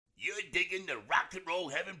digging the Rock and Roll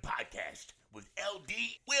Heaven podcast with LD,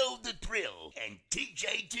 Will the Thrill, and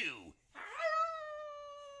TJ2.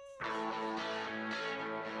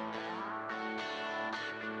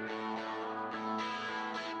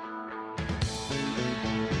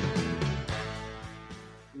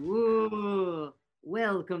 Woo!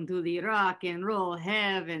 Welcome to the Rock and Roll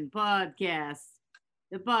Heaven podcast.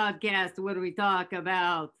 The podcast where we talk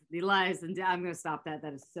about the lives and I'm going to stop that.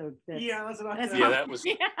 That is so. That was.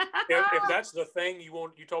 Yeah. If that's the thing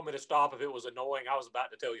you told me to stop. If it was annoying, I was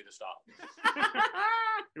about to tell you to stop.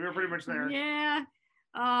 We were pretty much there. Yeah.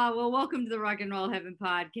 Well, welcome to the Rock and Roll Heaven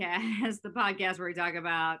podcast, the podcast where we talk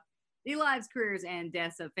about the lives, careers, and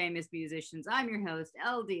deaths of famous musicians. I'm your host,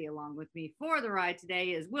 LD. Along with me for the ride today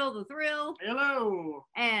is Will the Thrill. Hello.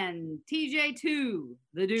 And TJ2,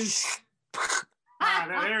 the Deuce.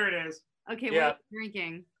 There it is. Okay, Yeah. what are you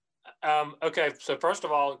drinking? Okay, so first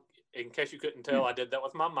of all, in case you couldn't tell, I did that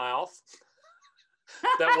with my mouth.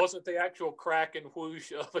 That wasn't the actual crack and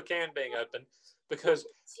whoosh of a can being open, because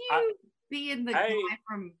You being the guy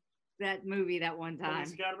from that movie that one time.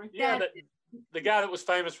 Police Academy? yeah, the guy that was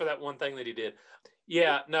famous for that one thing that he did.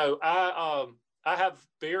 Yeah, no, I have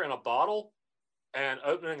beer in a bottle, and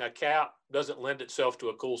opening a cap doesn't lend itself to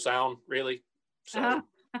a cool sound, really. So,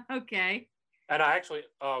 Okay. and I actually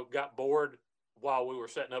got bored while we were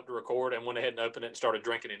setting up to record and went ahead and opened it and started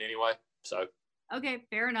drinking it anyway. So, Okay,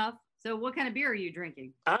 fair enough. So what kind of beer are you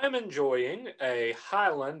drinking? I'm enjoying a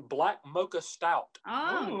Highland Black Mocha Stout.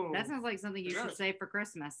 Oh, Oh. that sounds like something you should Yes. save for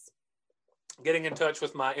Christmas. Getting in touch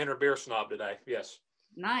with my inner beer snob today. Yes.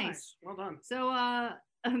 Nice. Well done. So,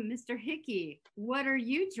 Mr. Hickey, what are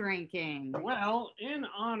you drinking? Well, in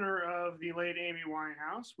honor of the late Amy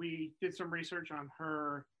Winehouse, we did some research on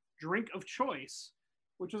her drink of choice,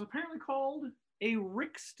 which was apparently called a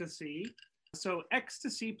Rickstasy. So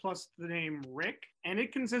ecstasy plus the name Rick, and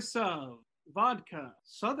it consists of vodka,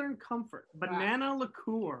 Southern Comfort, banana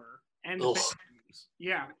liqueur, and Ugh. berries.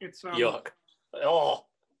 Yeah, it's Yuck. Oh,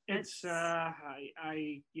 It's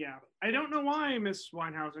I don't know why Miss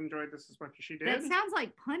Winehouse enjoyed this as much as she did. That sounds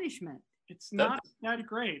like punishment. It's not that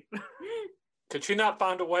great. could she not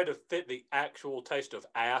find a way to fit the actual taste of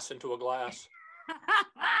ass into a glass?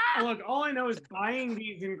 Look, all I know is buying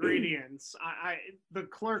these ingredients. The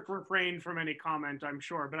clerk refrained from any comment, I'm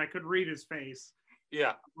sure, but I could read his face.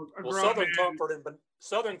 Yeah. A Well, grown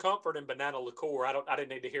Southern Comfort and banana liqueur. I didn't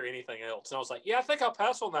need to hear anything else. And I was like, yeah, I think I'll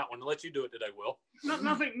pass on that one and let you do it today, Will.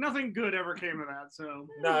 nothing good ever came of that. So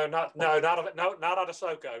Not out of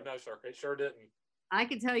SoCo. No, sir. It sure didn't. I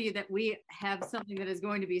can tell you that we have something that is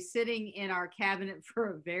going to be sitting in our cabinet for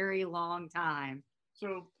a very long time.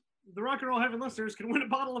 So the Rock and Roll Heaven listeners can win a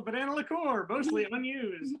bottle of banana liqueur, mostly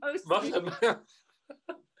unused.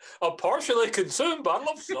 A partially consumed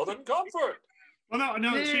bottle of Southern Comfort. Well,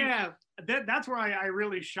 no, Yeah. that's where I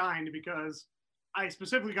really shined, because I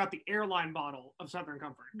specifically got the airline bottle of Southern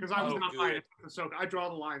Comfort, because I was Oh, not good. buying it. So I draw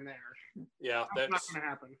the line there. Yeah, That's not that's going to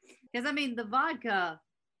happen. Because, I mean, the vodka,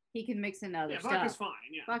 he can mix in other Yeah, stuff. vodka's fine.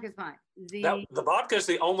 Yeah. Vodka's fine. the vodka is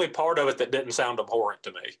the only part of it that didn't sound abhorrent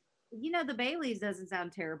to me. The Bailey's doesn't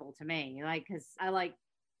sound terrible to me. Because I like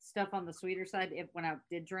stuff on the sweeter side when I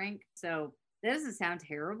did drink. So that doesn't sound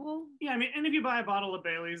terrible. Yeah, I mean, and if you buy a bottle of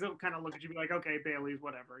Bailey's, they'll kind of look at you and be like, okay, Bailey's,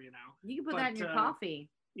 whatever, You can put But, that in your coffee.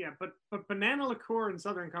 Yeah, but banana liqueur and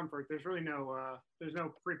Southern Comfort, there's really no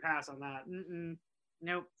free pass on that. Mm-mm.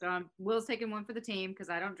 Nope. So Will's taking one for the team because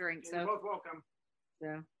I don't drink. You're So both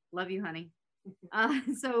welcome. love you, honey.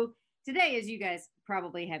 So today, as you guys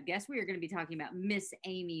probably have guessed, we are going to be talking about Miss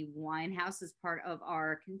Amy Winehouse as part of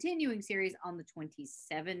our continuing series on the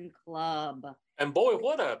 27 Club. And boy,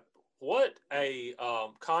 what a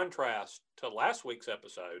contrast to last week's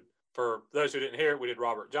episode. For those who didn't hear it, we did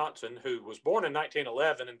Robert Johnson, who was born in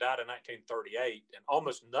 1911 and died in 1938, and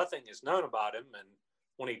almost nothing is known about him. And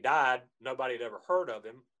when he died, nobody had ever heard of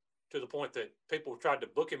him, to the point that people tried to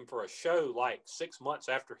book him for a show like 6 months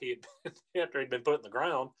after he'd been put in the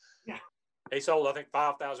ground. Yeah. He sold, I think,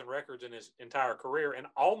 5,000 records in his entire career, and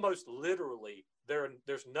almost literally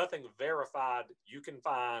there's nothing verified you can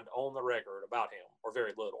find on the record about him, or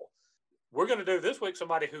very little. We're going to do this week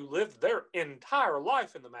somebody who lived their entire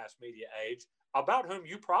life in the mass media age, about whom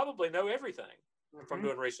you probably know everything from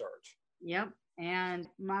doing research. Yep. And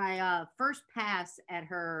my first pass at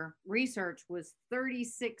her research was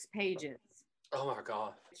 36 pages. Oh my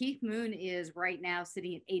God. Keith Moon is right now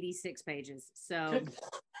sitting at 86 pages. So,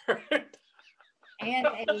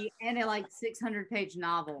 and a like 600-page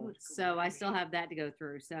novel. So I still have that to go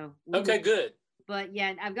through. So Okay, good. But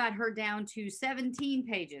yeah, I've got her down to 17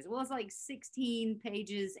 pages. Well, it's like 16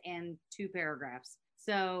 pages and 2 paragraphs.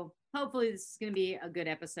 So hopefully this is going to be a good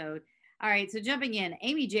episode. All right, so jumping in,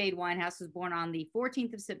 Amy Jade Winehouse was born on the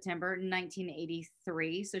 14th of September,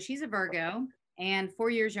 1983. So she's a Virgo and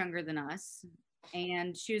 4 years younger than us.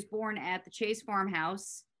 And she was born at the Chase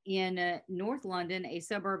Farmhouse in North London, a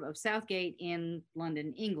suburb of Southgate in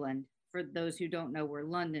London, England, for those who don't know where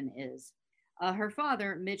London is. Her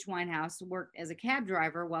father, Mitch Winehouse, worked as a cab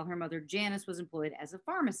driver while her mother, Janice, was employed as a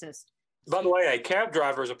pharmacist. By the way, a cab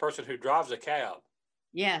driver is a person who drives a cab.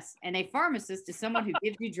 Yes, and a pharmacist is someone who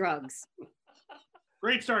gives you drugs.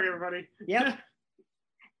 Great start, everybody. Yep.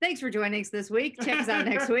 Thanks for joining us this week. Check us out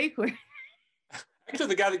next week. Actually,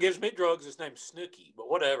 the guy that gives me drugs is named Snooky, but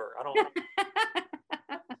whatever. I don't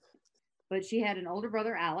know. But she had an older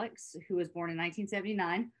brother, Alex, who was born in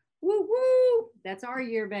 1979. Woo woo! That's our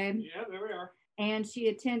year, babe. Yeah, there we are. And she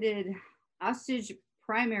attended Ostage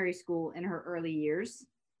Primary School in her early years.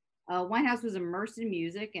 Winehouse was immersed in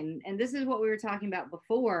music, and this is what we were talking about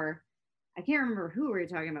before. I can't remember who we were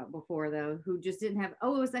talking about before, though, who just didn't have,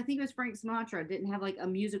 I think it was Frank Sinatra, didn't have like a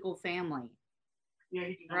musical family. Yeah,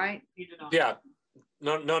 he did not. Right? He did not. Yeah,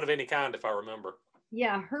 none of any kind, if I remember.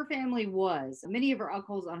 Yeah, her family was. Many of her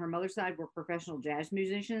uncles on her mother's side were professional jazz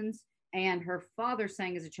musicians, and her father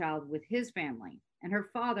sang as a child with his family. And her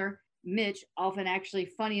father, Mitch, often actually,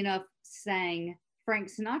 funny enough, sang Frank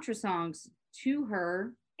Sinatra songs to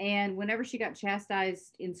her. And whenever she got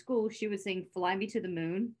chastised in school, she would sing Fly Me to the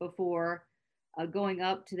Moon before going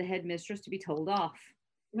up to the headmistress to be told off.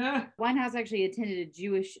 Winehouse actually attended a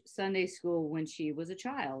Jewish Sunday school when she was a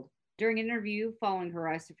child. During an interview following her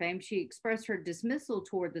rise to fame, she expressed her dismissal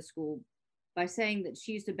toward the school by saying that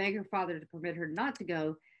she used to beg her father to permit her not to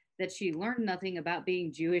go, that she learned nothing about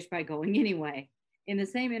being Jewish by going anyway. In the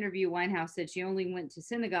same interview, Winehouse said she only went to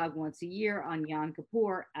synagogue once a year on Yom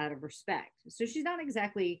Kippur out of respect. So she's not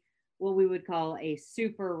exactly what we would call a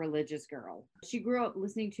super religious girl. She grew up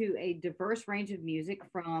listening to a diverse range of music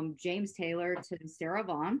from James Taylor to Sarah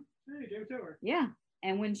Vaughan. Hey, James Taylor. Yeah.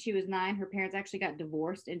 And when she was 9, her parents actually got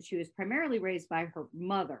divorced, and she was primarily raised by her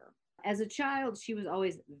mother. As a child, she was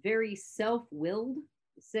always very self-willed,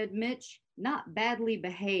 said Mitch, not badly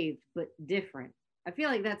behaved, but different. I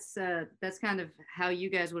feel like that's kind of how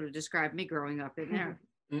you guys would have described me growing up in there.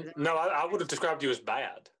 No, I would have described you as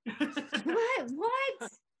bad.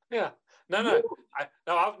 What? Yeah. No.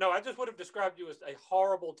 I just would have described you as a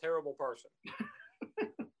horrible, terrible person.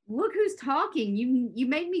 Look who's talking. You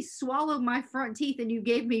made me swallow my front teeth, and you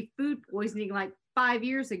gave me food poisoning like 5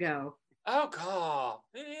 years ago. Oh God.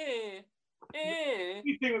 You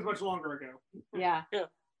think it was much longer ago. Yeah.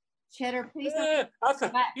 Cheddar, please.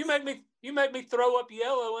 You made me throw up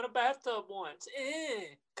yellow in a bathtub once.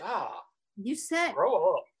 God. You set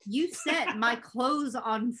Grow up. You set my clothes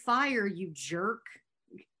on fire, you jerk.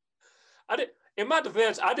 In my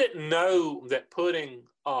defense, I didn't know that putting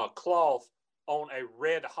cloth on a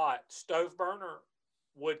red hot stove burner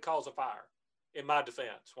would cause a fire. In my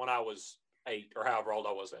defense, when I was 8 or however old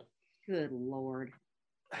I was then. Good Lord.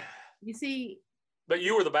 You see. But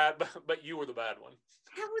you were the bad one.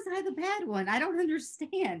 How was I the bad one? I don't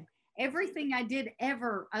understand. Everything I did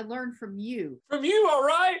ever, I learned from you. From you, all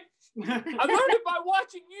right? I learned it by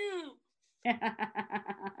watching you.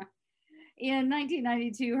 In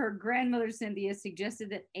 1992, her grandmother, Cynthia, suggested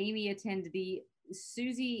that Amy attend the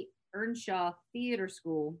Susie Earnshaw Theater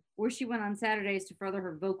School, where she went on Saturdays to further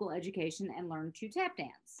her vocal education and learn to tap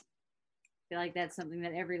dance. I feel like that's something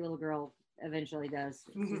that every little girl eventually does.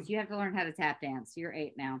 You have to learn how to tap dance. You're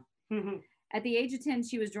 8 now. At the age of 10,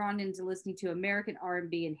 she was drawn into listening to American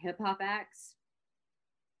R&B and hip hop acts.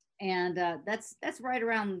 And that's right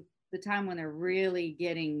around the time when they're really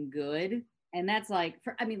getting good. And that's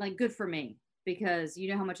good for me, because you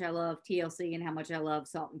know how much I love TLC and how much I love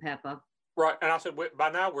Salt and Pepper. Right. And I said, by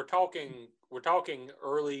now we're talking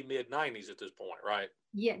early mid 90s at this point, right?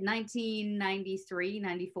 Yeah. 1993,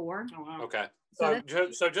 94. Oh, wow. Okay.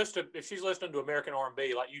 So just if she's listening to American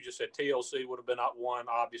R&B, like you just said, TLC would have been one,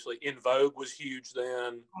 obviously. In Vogue was huge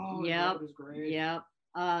then. Oh, yep. That was great. Yep.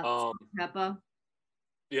 Peppa.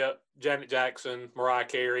 Yeah. Janet Jackson, Mariah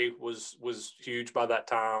Carey was huge by that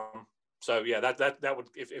time. So yeah, that would,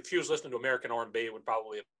 if she was listening to American R&B, it would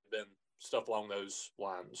probably have been stuff along those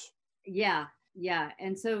lines. Yeah.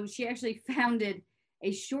 And so she actually founded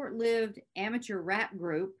a short-lived amateur rap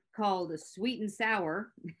group called Sweet and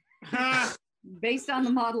Sour, based on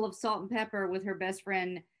the model of Salt and Pepper, with her best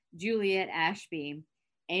friend Juliet Ashby.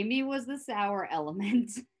 Amy was the sour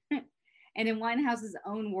element. And in Winehouse's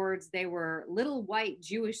own words, they were little white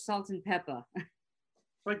Jewish Salt and Pepper.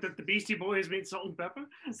 Like the Beastie Boys made Salt and Pepper?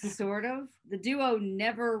 Sort of. The duo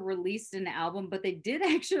never released an album, but they did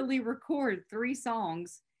actually record 3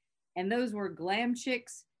 songs. And those were Glam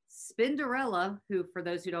Chicks, Spinderella, who, for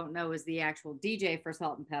those who don't know, is the actual DJ for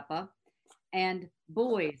Salt and Pepper, and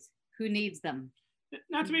Boys, Who Needs Them.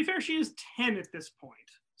 Now, to be fair, she is 10 at this point.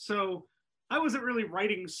 So I wasn't really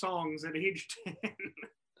writing songs at age 10.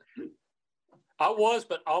 I was,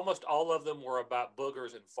 but almost all of them were about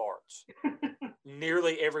boogers and farts.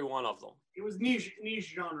 Nearly every one of them. It was niche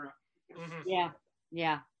genre. Mm-hmm.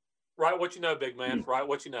 Yeah. Write what you know, big man. Write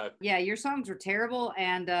what you know. Yeah, your songs were terrible,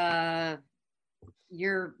 and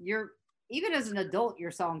you're even as an adult, your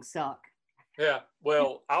songs suck. Yeah.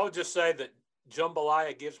 Well, I would just say that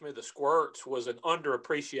Jambalaya Gives Me the Squirts was an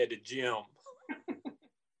underappreciated gem.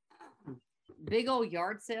 Big Old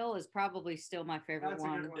Yard Sale is probably still my favorite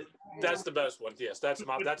one. That's the best one. Yes, that's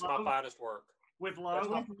my finest work. With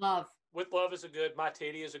Love. With Love is a good. My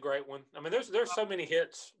Titty is a great one. I mean, there's so many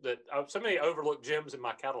hits that so many overlooked gems in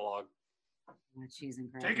my catalog. She's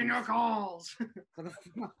incredible. Taking your calls.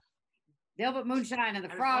 Velvet Moonshine and the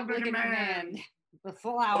Frog Looking Man. The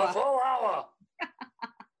Full Hour. The Full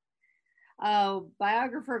Hour.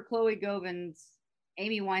 Biographer Chloe Govin's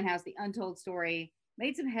Amy Winehouse, The Untold Story,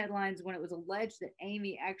 made some headlines when it was alleged that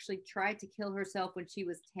Amy actually tried to kill herself when she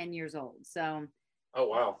was 10 years old. So, oh,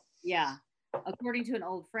 wow. Yeah. According to an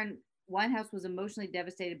old friend, Winehouse was emotionally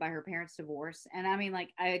devastated by her parents' divorce. And I mean, like,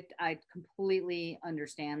 I completely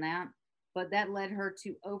understand that. But that led her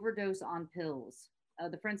to overdose on pills.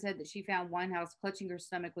 The friend said that she found Winehouse clutching her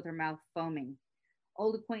stomach with her mouth foaming.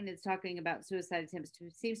 Old acquaintance talking about suicide attempts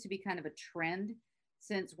seems to be kind of a trend,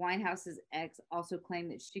 since Winehouse's ex also claimed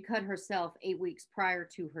that she cut herself 8 weeks prior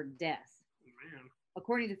to her death. Man.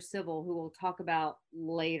 According to Sybil, who we'll talk about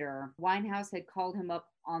later, Winehouse had called him up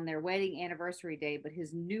on their wedding anniversary day, but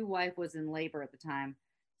his new wife was in labor at the time,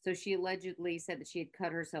 so she allegedly said that she had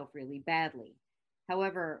cut herself really badly.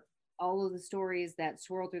 However, all of the stories that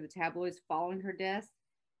swirl through the tabloids following her death,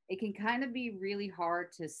 it can kind of be really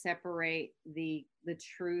hard to separate the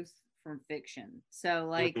truth from fiction. So,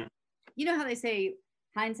 like, you know how they say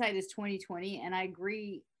hindsight is 20/20, and I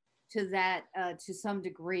agree to that to some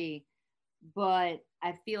degree. But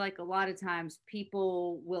I feel like a lot of times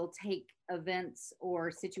people will take events or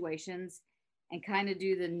situations and kind of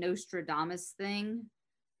do the Nostradamus thing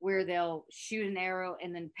where they'll shoot an arrow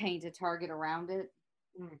and then paint a target around it.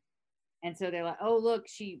 And so they're like, oh, look,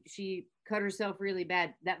 she cut herself really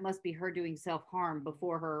bad. That must be her doing self-harm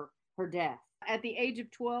before her death. At the age of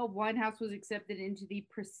 12, Winehouse was accepted into the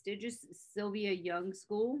prestigious Sylvia Young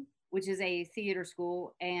School, which is a theater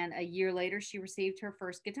school. And a year later, she received her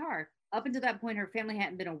first guitar. Up until that point, her family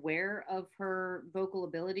hadn't been aware of her vocal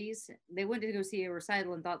abilities. They went to go see a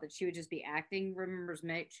recital and thought that she would just be acting, remembers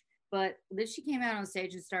Mitch. But then she came out on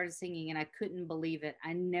stage and started singing, and I couldn't believe it.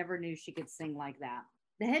 I never knew she could sing like that.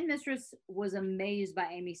 The headmistress was amazed by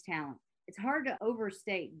Amy's talent. It's hard to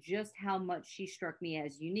overstate just how much she struck me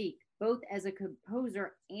as unique, both as a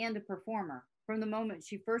composer and a performer. From the moment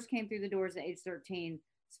she first came through the doors at age 13,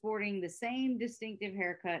 sporting the same distinctive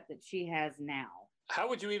haircut that she has now. How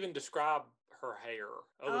would you even describe her hair,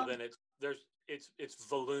 other than it's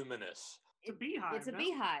voluminous? It's a beehive. It's a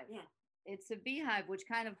beehive. Yeah. It's a beehive, which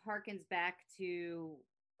kind of harkens back to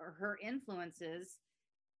her influences.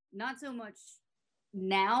 Not so much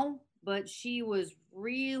now, but she was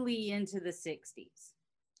really into the 60s.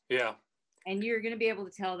 Yeah. And you're going to be able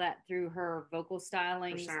to tell that through her vocal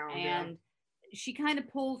stylings. And she kind of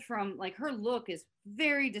pulled from, like, her look is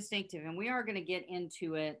very distinctive, and we are going to get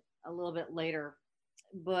into it a little bit later.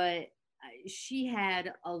 But she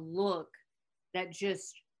had a look that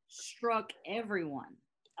just struck everyone.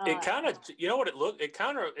 It kind of, you know what it looked?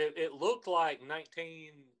 It looked like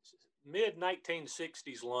mid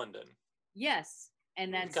 1960s London. Yes,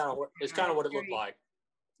 and that's it's kind of what it looked like.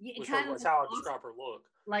 That's how I describe her look.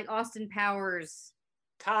 Like Austin Powers.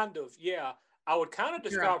 Kind of, yeah. I would kind of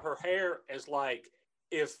describe her hair as like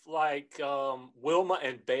if Wilma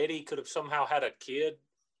and Betty could have somehow had a kid.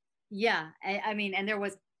 Yeah, I mean, and there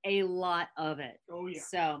was a lot of it. Oh, yeah.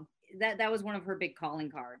 So that was one of her big calling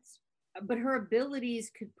cards. But her abilities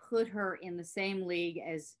could put her in the same league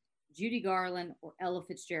as Judy Garland or Ella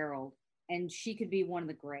Fitzgerald, and she could be one of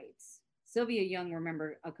the greats. Sylvia Young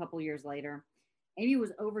remembered a couple years later, Amy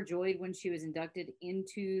was overjoyed when she was inducted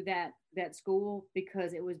into that school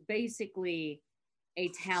because it was basically a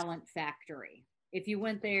talent factory. If you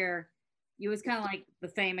went there, it was kind of like the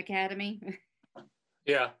Fame Academy.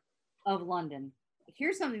 Yeah. Of London.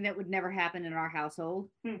 Here's something that would never happen in our household.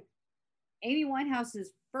 Amy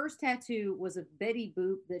Winehouse's first tattoo was a Betty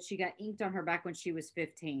Boop that she got inked on her back when she was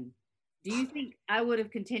 15. Do you think I would have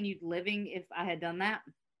continued living if I had done that?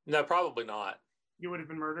 No, probably not. You would have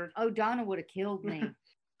been murdered? Oh, Donna would have killed me.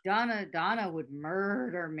 Donna would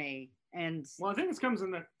murder me. And Well, I think this comes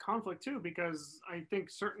into conflict too, because I think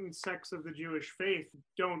certain sects of the Jewish faith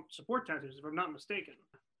don't support tattoos, if I'm not mistaken.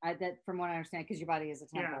 that, from what I understand, because your body is a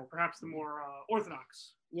temple. Yeah, perhaps the more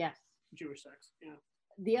orthodox Yes. Jewish sects. Yeah.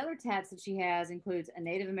 The other tats that she has includes a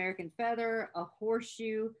Native American feather, a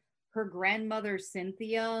horseshoe, her grandmother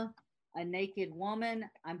Cynthia, a naked woman.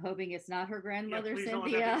 I'm hoping it's not her grandmother please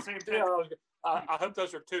don't let that be Cynthia. the same Yeah, tattoo. I hope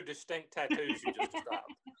those are two distinct tattoos you just described.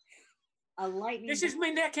 A lightning. This is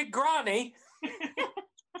me naked granny.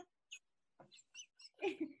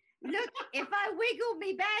 Look, if I wiggle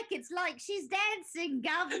me back, it's like she's dancing,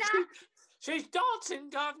 governor. She's dancing,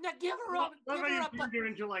 governor. Give her up. What Give about her you up. turned her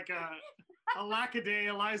into like a lackaday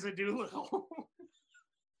Eliza Doolittle?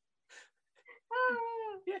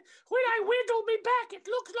 Yeah. When I wiggle me back, it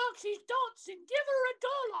looks like she's dancing. Give her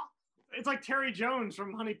 $1. It's like Terry Jones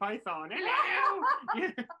from Honey Python. Hello.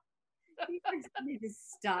 Yeah. You guys need to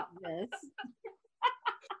stop this.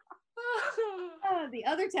 The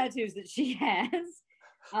other tattoos that she has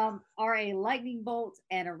are a lightning bolt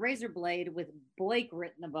and a razor blade with Blake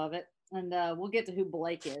written above it. And we'll get to who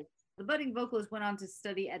Blake is. The budding vocalist went on to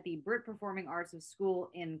study at the Brit Performing Arts of School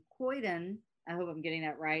in Croydon. I hope I'm getting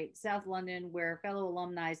that right. South London, where fellow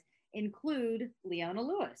alumni include Leona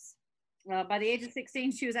Lewis. By the age of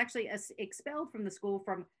 16, she was actually expelled from the school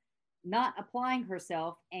from not applying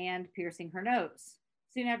herself and piercing her nose.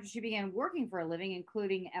 Soon after, she began working for a living,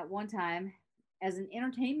 including at one time as an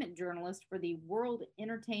entertainment journalist for the World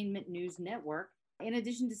Entertainment News Network, in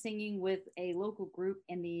addition to singing with a local group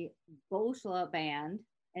in the Bolshla Band.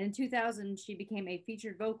 And in 2000, she became a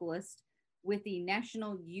featured vocalist with the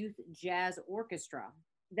National Youth Jazz Orchestra.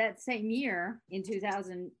 That same year, in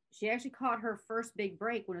 2000, she actually caught her first big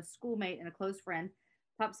break when a schoolmate and a close friend,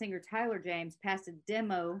 pop singer Tyler James, passed a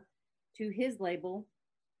demo to his label,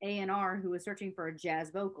 A&R, who was searching for a jazz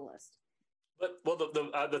vocalist. But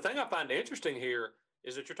the thing I find interesting here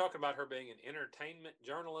is that you're talking about her being an entertainment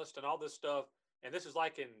journalist and all this stuff, and this is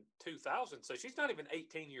like in 2000, so she's not even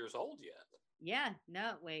 18 years old yet. Yeah,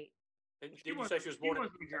 no, wait. Did you say she was born? She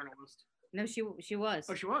wasn't a journalist. No, she was.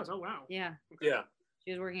 Oh, she was. Oh, wow. Yeah, Yeah.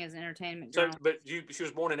 she was working as an entertainment So, journalist. but she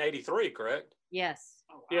was born in '83, correct? Yes.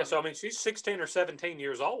 Oh, wow. Yeah. So I mean, she's 16 or 17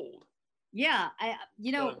 years old. Yeah,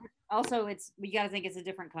 So- also we got to think it's a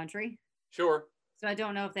different country. Sure. So I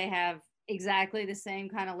don't know if they have exactly the same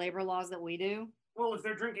kind of labor laws that we do. Well, if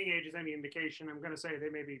their drinking age is any indication, I'm going to say they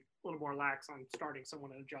may be a little more lax on starting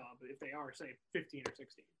someone in a job if they are, say, 15 or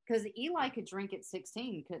 16. Because Eli could drink at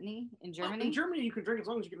 16, couldn't he? In Germany? In Germany, you can drink as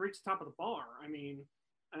long as you can reach the top of the bar. I mean,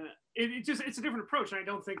 it's a different approach, and I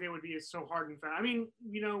don't think they would be so hard and fast. I mean,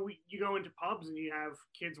 you go into pubs and you have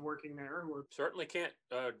kids working there who are. Certainly can't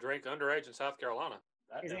drink underage in South Carolina.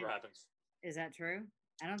 That Is never it? happens. Is that true?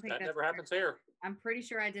 I don't think That that's never true. happens here. I'm pretty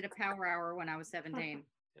sure I did a power hour when I was 17.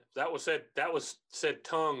 That was said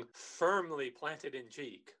tongue firmly planted in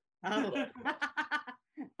cheek. Oh.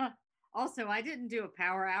 Also, I didn't do a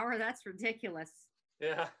power hour. That's ridiculous.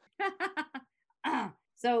 Yeah.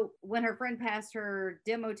 So when her friend passed her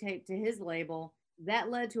demo tape to his label,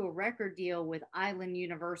 that led to a record deal with Island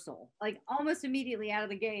Universal. Like almost immediately out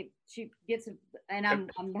of the gate, she gets and I'm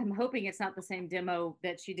hoping it's not the same demo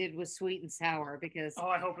that she did with Sweet and Sour, because Oh,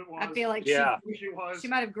 I hope it was. I feel like Yeah. she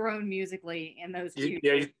might have grown musically in those few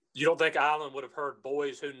Yeah. years. You don't think Island would have heard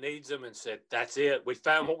 "Boys Who Needs Them" and said, "That's it. We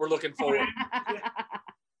found what we're looking for."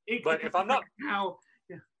 But if I'm not Now,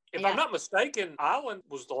 If Yeah. I'm not mistaken, Island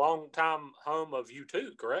was the long-time home of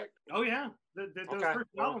U2, correct? oh yeah, those Okay. first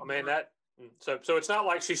Well, I albums mean were- so it's not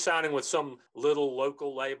like she's signing with some little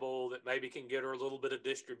local label that maybe can get her a little bit of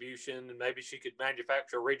distribution and maybe she could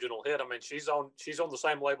manufacture a regional hit. I mean, she's on the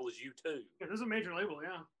same label as U2. Yeah, this is a major label,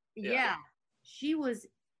 yeah. Yeah. She was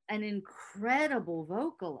an incredible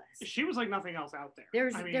vocalist. She was like nothing else out there.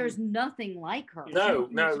 There's nothing like her. No,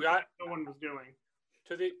 no one was doing.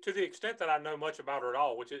 To the extent that I know much about her at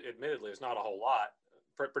all, which admittedly is not a whole lot.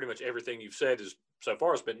 Pretty much everything you've said is so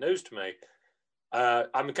far has been news to me.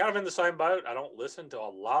 I'm kind of in the same boat. I don't listen to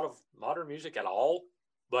a lot of modern music at all,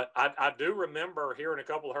 but I do remember hearing a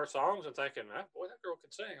couple of her songs and thinking, boy, that girl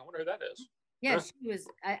can sing. I wonder who that is. Yeah, Huh? she was.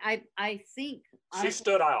 I think She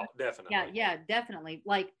stood out, definitely. Yeah, definitely.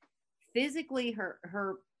 Like physically,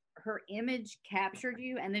 her image captured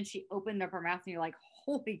you, and then she opened up her mouth, and you're like,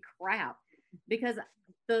 holy crap! Because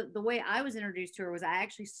the way I was introduced to her was I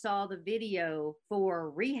actually saw the video for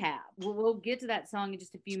Rehab. We'll get to that song in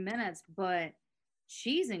just a few minutes, but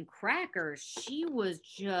she's in crackers. She was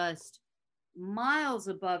just miles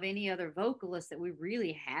above any other vocalist that we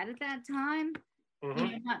really had at that time.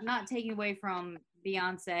 Mhm. You know, not taking away from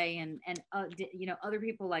Beyonce and other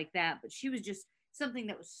people like that, but she was just something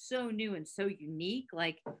that was so new and so unique.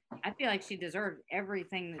 Like, I feel like she deserved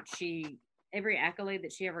everything every accolade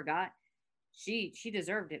that she ever got. She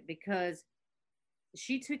deserved it because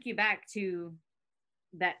she took you back to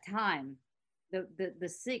that time, the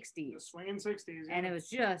 60s, The swinging 60s. and it was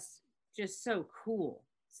just so cool.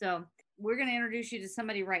 So we're going to introduce you to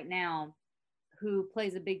somebody right now who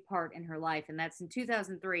plays a big part in her life, and that's in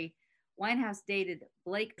 2003. Winehouse dated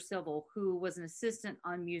Blake Silville, who was an assistant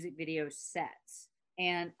on music video sets.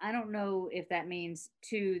 And I don't know if that means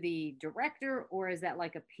to the director or is that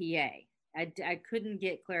like a PA. I couldn't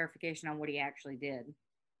get clarification on what he actually did.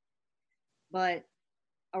 But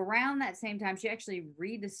around that same time, she actually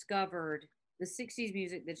rediscovered the 60s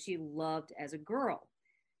music that she loved as a girl,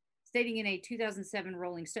 stating in a 2007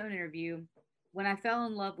 Rolling Stone interview, "When I fell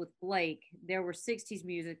in love with Blake, there were 60s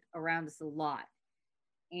music around us a lot.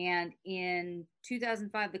 And in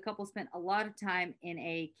 2005, the couple spent a lot of time in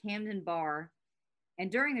a Camden bar. And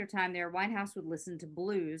during their time there, Winehouse would listen to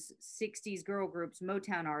blues, 60s girl groups,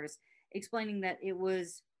 Motown artists, explaining that it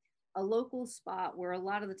was a local spot where a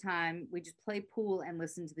lot of the time we just play pool and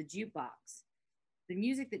listen to the jukebox. The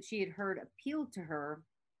music that she had heard appealed to her,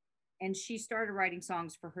 and she started writing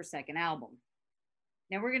songs for her second album."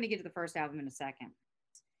 Now we're going to get to the first album in a second.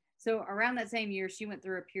 So around that same year, she went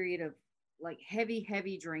through a period of like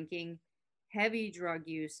heavy drinking, heavy drug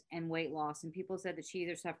use, and weight loss. And people said that she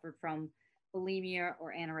either suffered from bulimia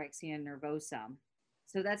or anorexia nervosa.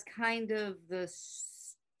 So that's kind of the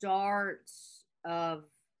start of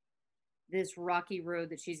this rocky road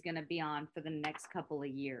that she's going to be on for the next couple of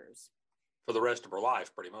years. For the rest of her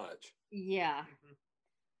life, pretty much. Yeah.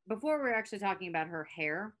 Before we're actually talking about her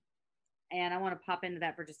hair, and I want to pop into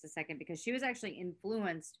that for just a second because she was actually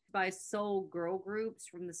influenced by soul girl groups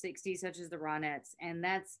from the 60s, such as the Ronettes. And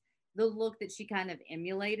that's the look that she kind of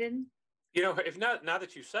emulated. You know, if not, now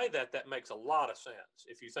that you say that, that makes a lot of sense.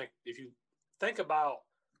 If you think about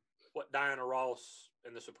what Diana Ross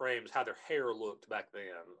and the Supremes, how their hair looked back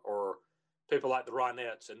then, or people like the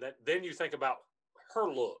Ronettes, and then you think about her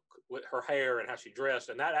look with her hair and how she dressed,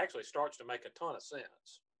 and that actually starts to make a ton of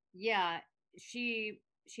sense. Yeah, she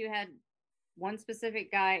had one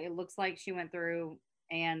specific guy it looks like she went through,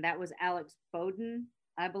 and that was Alex Bowden,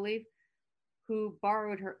 I believe, who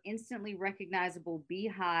borrowed her instantly recognizable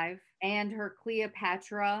beehive and her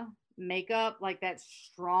Cleopatra makeup, like that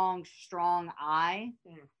strong eye,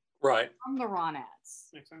 right, from the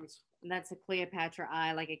Ronettes. Makes sense. And that's a Cleopatra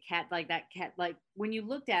eye, like a cat, like that cat. Like when you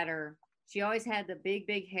looked at her, she always had the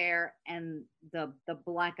big hair and the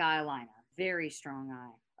black eyeliner. Very strong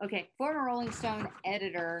eye. Okay, former Rolling Stone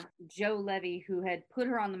editor Joe Levy, who had put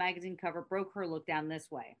her on the magazine cover, broke her look down this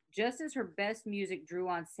way. "Just as her best music drew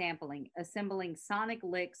on sampling, assembling sonic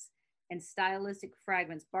licks and stylistic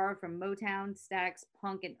fragments borrowed from Motown, Stax,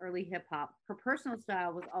 punk, and early hip-hop, her personal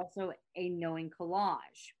style was also a knowing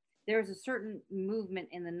collage. There was a certain movement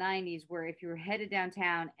in the 90s where if you were headed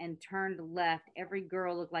downtown and turned left, every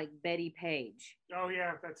girl looked like Betty Page." Oh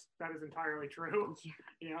yeah, that is entirely true.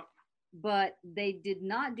 Yeah. But they did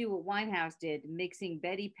not do what Winehouse did, mixing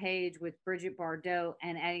Betty Page with Brigitte Bardot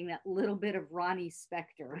and adding that little bit of Ronnie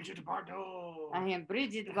Spector. Brigitte Bardot. I am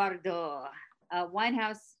Brigitte Bardot.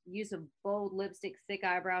 Winehouse use of bold lipstick, thick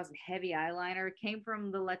eyebrows, and heavy eyeliner came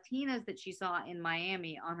from the Latinas that she saw in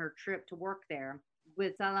Miami on her trip to work there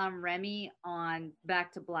with Salaam Remi on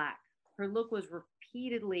Back to Black. Her look was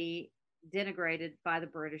repeatedly denigrated by the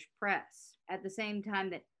British press. At the same time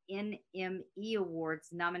that NME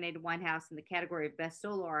Awards nominated Winehouse in the category of Best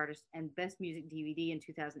Solo Artist and Best Music DVD in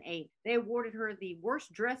 2008, they awarded her the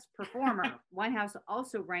Worst Dressed Performer. Winehouse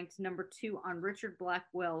also ranked number 2 on Richard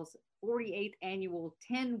Blackwell's 48th annual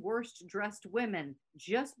 10 Worst Dressed Women,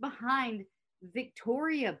 just behind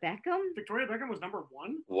Victoria Beckham. Victoria Beckham was number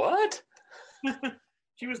 1? What?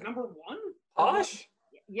 She was number 1? Posh?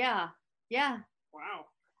 Yeah. Wow.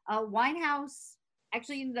 Winehouse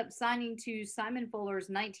actually ended up signing to Simon Fuller's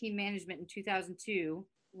 19 Management in 2002,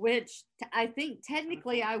 which I think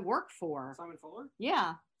technically I work for. Simon Fuller?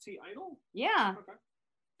 Yeah. Is he Idol? Yeah.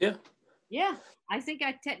 Okay. Yeah. I think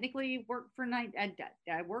I technically worked for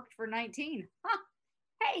I worked for 19. Huh.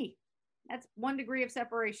 Hey, that's 1 degree of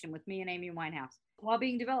separation with me and Amy Winehouse. While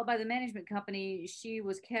being developed by the management company, she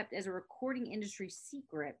was kept as a recording industry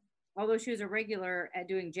secret. Although she was a regular at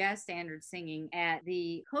doing jazz standard singing at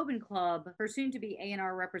the Coben Club, her soon-to-be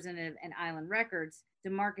A&R representative at Island Records,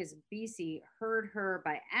 DeMarcus Beasy, heard her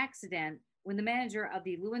by accident when the manager of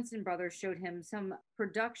the Lewinson Brothers showed him some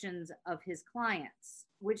productions of his clients,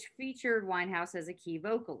 which featured Winehouse as a key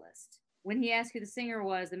vocalist. When he asked who the singer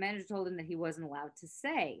was, the manager told him that he wasn't allowed to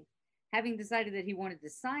say. Having decided that he wanted to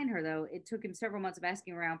sign her, though, it took him several months of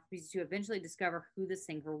asking around for Beasley to eventually discover who the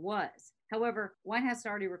singer was. However, Winehouse had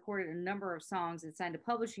already recorded a number of songs and signed a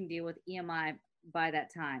publishing deal with EMI by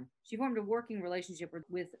that time. She formed a working relationship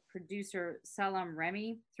with producer Salam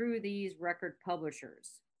Remy through these record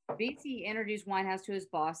publishers. Beasley introduced Winehouse to his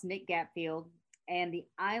boss, Nick Gatfield, and the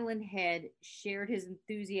Island head shared his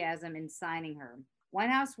enthusiasm in signing her.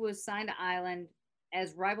 Winehouse was signed to Island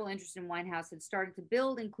as rival interest in Winehouse had started to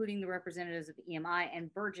build, including the representatives of EMI and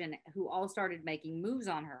Virgin, who all started making moves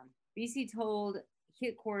on her. Beasley told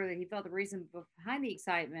Hit Quarter that he felt the reason behind the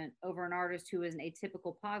excitement over an artist who was an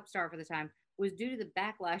atypical pop star for the time was due to the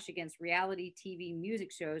backlash against reality TV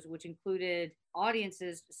music shows, which included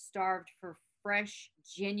audiences starved for fresh,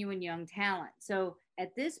 genuine young talent. So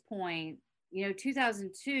at this point,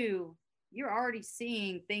 2002, you're already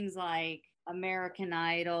seeing things like American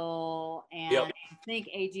Idol and Yep. I think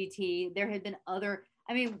AGT. There had been other,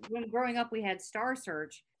 when growing up, we had Star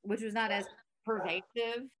Search, which was not as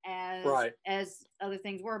pervasive as other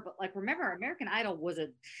things were. But like, remember, American Idol was a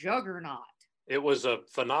juggernaut. It was a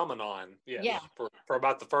phenomenon. Yes. Yeah. For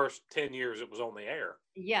about the first 10 years it was on the air.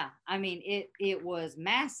 Yeah. It was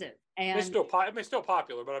massive. And It's still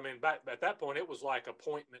popular, but back at that point, it was like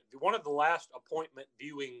one of the last appointment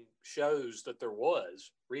viewing shows that there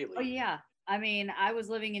was, really. Oh, yeah. I was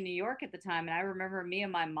living in New York at the time, and I remember me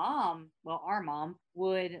and my mom, our mom,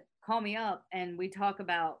 would call me up and we talk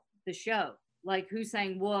about the show, like who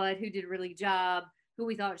sang what, who did a really good job, who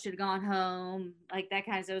we thought should have gone home, like that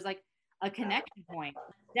kind of stuff. It was like a connection point.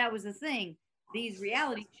 That was the thing. These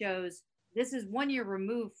reality shows, this is 1 year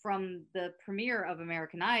removed from the premiere of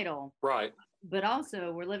American Idol. Right. But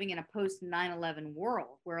also, we're living in a post 9/11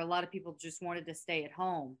 world where a lot of people just wanted to stay at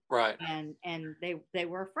home. Right. And they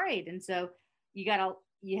were afraid. And so you had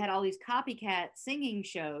all these copycat singing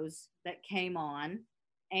shows that came on,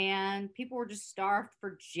 and people were just starved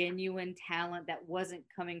for genuine talent that wasn't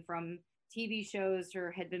coming from TV shows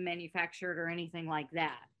or had been manufactured or anything like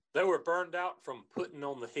that. They were burned out from putting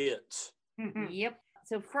on the hits. Yep.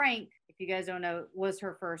 So Frank, if you guys don't know, was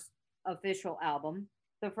her first official album.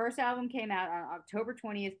 The first album came out on October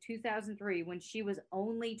 20th, 2003, when she was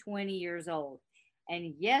only 20 years old.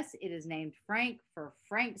 And yes, it is named Frank for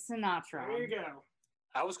Frank Sinatra. There you go.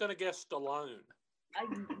 I was going to guess Stallone.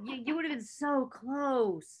 You would have been so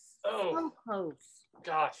close. Oh. So close.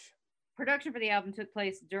 Gosh. Production for the album took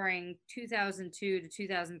place during 2002 to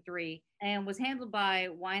 2003 and was handled by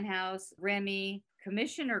Winehouse, Remy,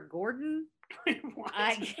 Commissioner Gordon.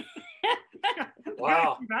 What?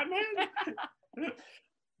 Wow. Batman?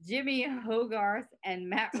 Jimmy Hogarth, and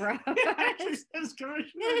Matt Rowe. Just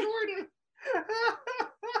Commissioner Gordon.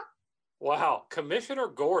 Wow. Commissioner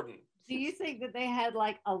Gordon. Do you think that they had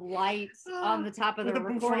like a light on the top of the With a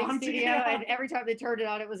recording bouffant, studio, yeah. and every time they turned it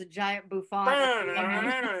on, it was a giant bouffant?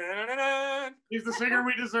 He's the singer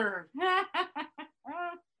we deserve.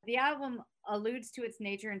 The album alludes to its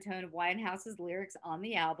nature and tone of Winehouse's lyrics on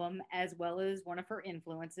the album, as well as one of her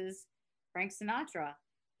influences, Frank Sinatra.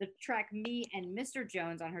 The track Me and Mr.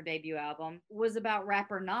 Jones on her debut album was about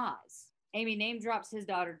rapper Nas. Amy name drops his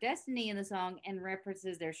daughter Destiny in the song and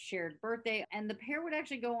references their shared birthday, and the pair would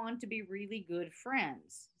actually go on to be really good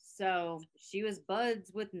friends. So she was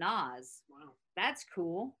buds with Nas. Wow. That's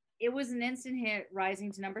cool. It was an instant hit,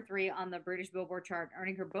 rising to number 3 on the British Billboard chart,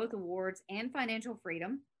 earning her both awards and financial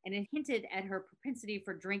freedom, and it hinted at her propensity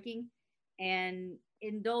for drinking and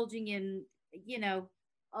indulging in,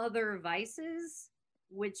 other vices,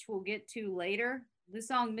 which we'll get to later. The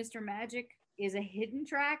song Mr. Magic is a hidden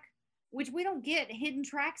track, which we don't get hidden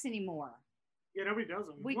tracks anymore. Yeah, nobody does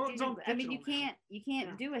them. You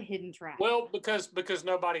can't do a hidden track. Well, because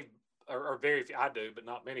nobody, or very few, I do, but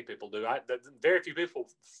not many people do. Very few people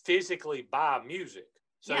physically buy music.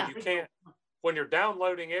 So Yeah. you can't, when you're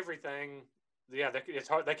downloading everything, it's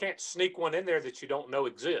hard. They can't sneak one in there that you don't know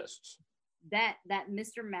exists. That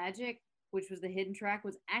Mr. Magic, which was the hidden track,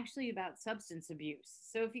 was actually about substance abuse.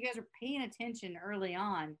 So if you guys are paying attention early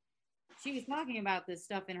on, she was talking about this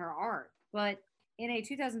stuff in her art. But in a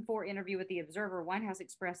 2004 interview with The Observer, Winehouse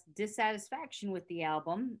expressed dissatisfaction with the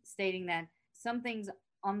album, stating that some things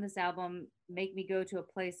on this album make me go to a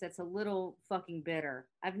place that's a little fucking bitter.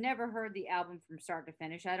 I've never heard the album from start to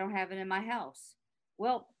finish. I don't have it in my house.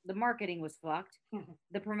 Well, the marketing was fucked.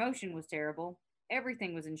 The promotion was terrible.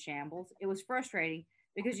 Everything was in shambles. It was frustrating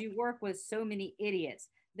because you work with so many idiots.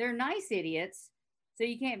 They're nice idiots, so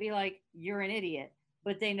you can't be like, you're an idiot,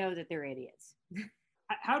 but they know that they're idiots.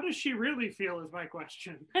 How does she really feel is my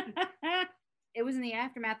question. It was in the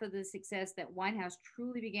aftermath of the success that Winehouse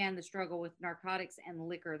truly began the struggle with narcotics and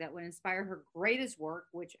liquor that would inspire her greatest work,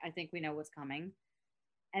 which I think we know what's coming,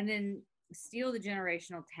 and then steal the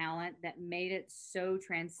generational talent that made it so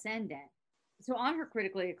transcendent. So on her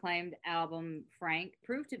critically acclaimed album, Frank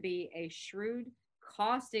proved to be a shrewd,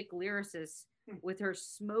 caustic lyricist with her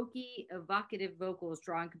smoky, evocative vocals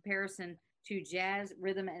drawing comparison to jazz,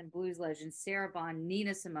 rhythm, and blues legends Sarah Vaughan,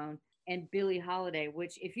 Nina Simone, and Billie Holiday,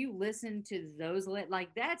 which if you listen to those,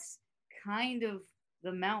 like that's kind of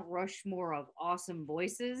the Mount Rushmore of awesome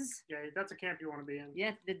voices. Yeah, that's a camp you want to be in.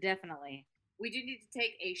 Yeah, definitely. We do need to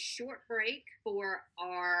take a short break for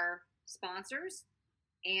our sponsors,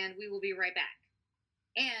 and we will be right back.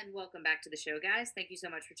 And welcome back to the show, guys. Thank you so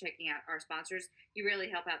much for checking out our sponsors. You really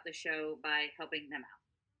help out the show by helping them out.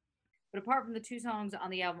 But apart from the 2 songs on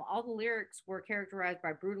the album, all the lyrics were characterized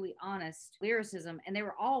by brutally honest lyricism, and they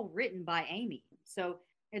were all written by Amy. So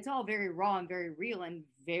it's all very raw and very real and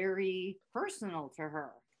very personal to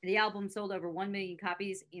her. The album sold over 1 million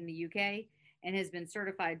copies in the UK and has been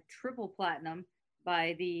certified triple platinum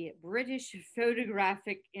by the British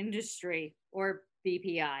Photographic Industry, or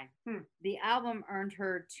BPI. The album earned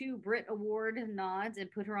her 2 Brit Award nods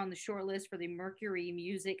and put her on the shortlist for the Mercury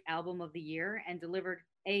Music Album of the Year, and delivered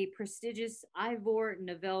a prestigious Ivor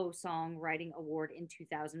Novello Songwriting Award in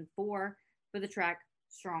 2004 for the track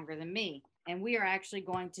Stronger Than Me. And we are actually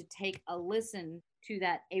going to take a listen to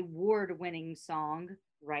that award-winning song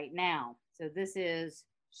right now. So this is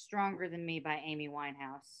Stronger Than Me by Amy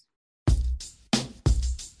Winehouse.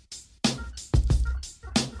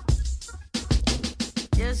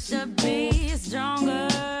 Just to be stronger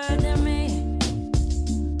than me.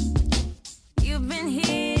 You've been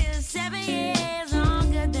here 7 years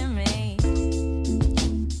longer than me.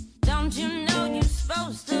 Don't you know you're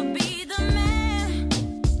supposed to be the man?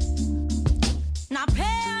 Not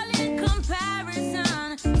pale in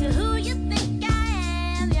comparison to who you think I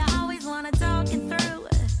am. You always want to talk it through.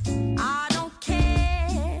 I don't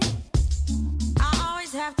care. I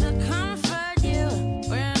always have to comfort you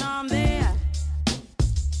when I'm there.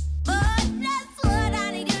 But that's what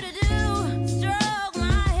I need you to do. Stroke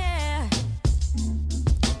my hair.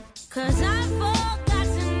 'Cause I've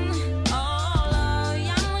forgotten all of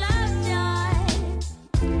young love's joy.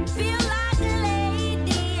 Feel like a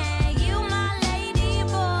lady and you my lady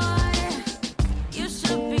boy. You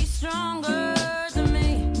should be stronger than me.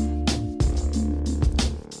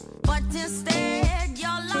 But instead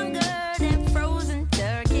you're longer than frozen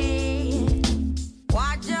turkey.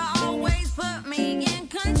 Why'd you always put me in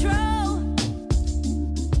control?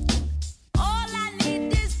 All I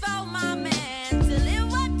need is for my man to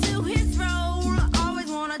live up to his role. Always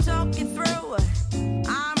wanna talk it through.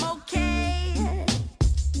 I'm okay.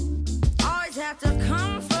 Always have to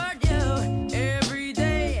comfort you every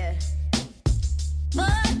day.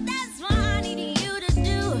 But that's what I need you to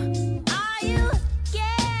do. Are you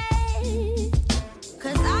gay?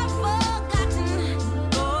 'Cause I've forgotten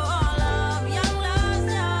all of young love's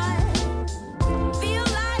joy. Feel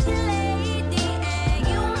like a lady and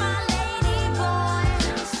you my lady boy.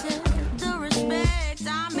 Said the respect I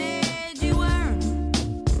made you earn.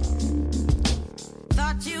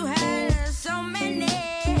 Thought you had so many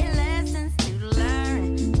lessons to learn.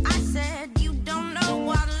 I said you don't know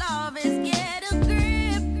what love is. Get a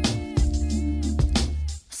grip.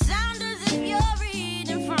 Sound as if you're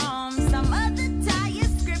reading from some other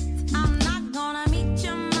tired script. I'm not gonna meet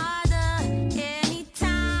your mother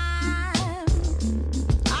anytime.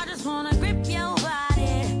 I just wanna grip your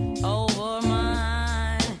body over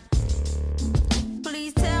mine.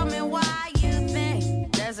 Please tell me why you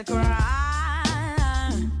think there's a crime.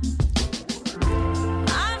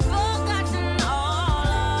 I've forgotten all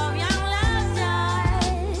of young love's joy.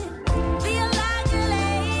 Feel like a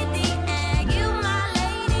lady and you my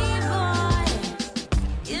lady boy.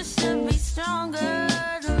 You should be stronger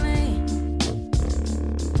than me.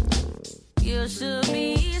 You should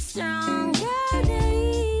be stronger than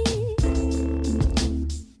me.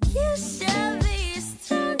 You should be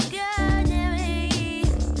stronger than me.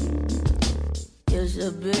 You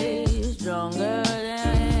should be stronger than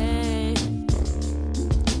me.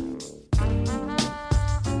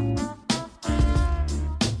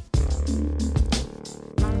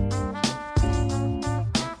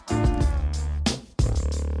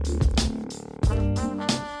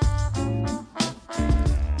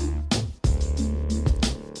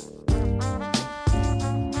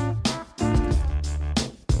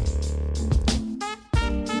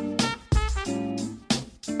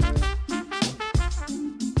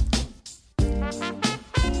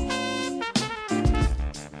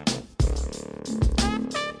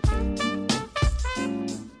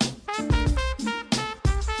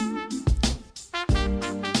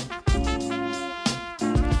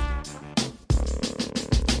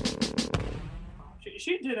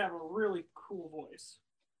 She did have a really cool voice.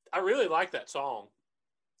 I really like that song.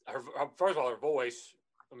 First of all, her voice.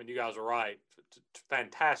 I mean, you guys are right.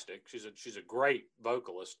 Fantastic. She's a great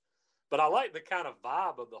vocalist. But I like the kind of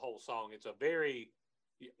vibe of the whole song. It's a very,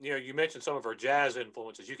 you mentioned some of her jazz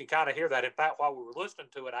influences. You can kind of hear that. In fact, while we were listening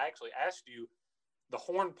to it, I actually asked you, the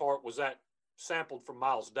horn part, was that sampled from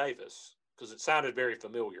Miles Davis? Because it sounded very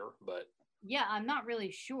familiar, but. Yeah, I'm not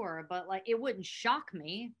really sure, but like it wouldn't shock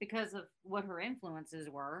me because of what her influences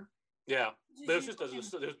were. Yeah, but it was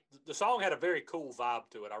just the song had a very cool vibe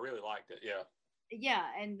to it. I really liked it. Yeah. Yeah,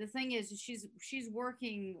 and the thing is, she's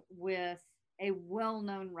working with a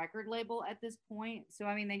well-known record label at this point. So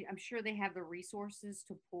I mean, I'm sure they have the resources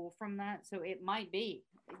to pull from that. So it might be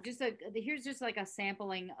here's just like a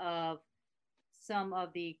sampling of some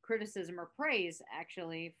of the criticism or praise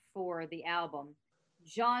actually for the album.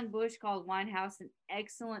 John Bush called Winehouse an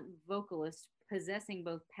excellent vocalist, possessing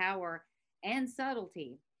both power and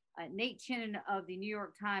subtlety. Nate Chinnon of the New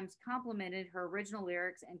York Times complimented her original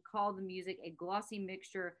lyrics and called the music a glossy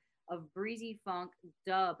mixture of breezy funk,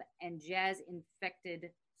 dub, and jazz-infected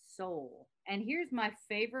soul. And here's my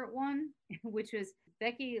favorite one, which was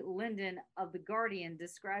Becky Linden of The Guardian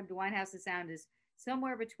described Winehouse's sound as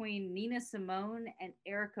somewhere between Nina Simone and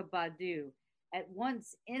Erykah Badu, at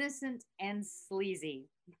once innocent and sleazy.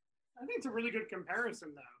 I think it's a really good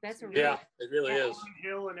comparison, though. That's a it really is.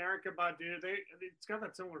 Hill and Erykah Badu, it's got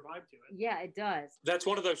that similar vibe to it. Yeah, it does. That's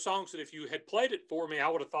one of those songs that if you had played it for me, I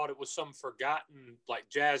would have thought it was some forgotten like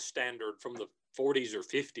jazz standard from the 40s or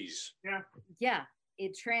 50s. Yeah,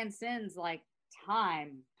 it transcends like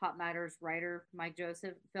time. Pop Matters writer Mike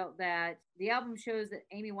Joseph felt that the album shows that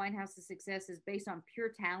Amy Winehouse's success is based on pure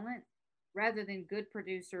talent rather than good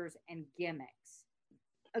producers and gimmicks.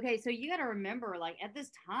 Okay, so you got to remember, like at this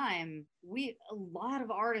time, a lot of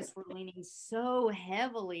artists were leaning so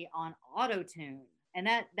heavily on auto-tune, and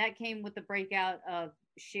that came with the breakout of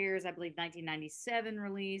Cher's, I believe, 1997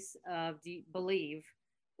 release of Believe,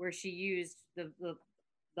 where she used the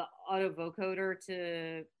auto vocoder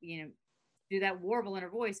to do that warble in her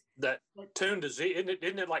voice. That tuned to Z,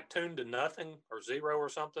 isn't it like tuned to nothing or zero or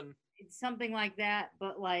something? It's something like that,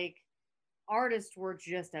 but like. Artists were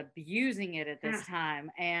just abusing it at this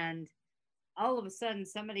time, and all of a sudden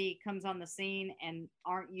somebody comes on the scene and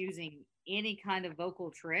aren't using any kind of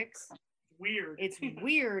vocal tricks. It's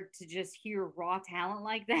weird to just hear raw talent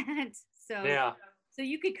like that. So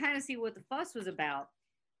you could kind of see what the fuss was about.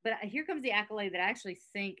 But here comes the accolade that I actually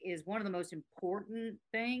think is one of the most important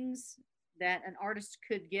things that an artist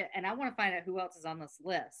could get, and I want to find out who else is on this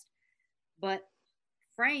list. But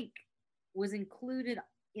Frank was included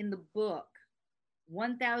in the book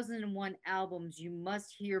 1001 albums you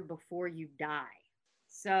must hear before you die.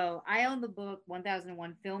 So I own the book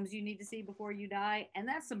 1001 films you need to see before you die, and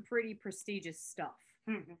that's some pretty prestigious stuff.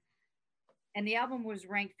 And the album was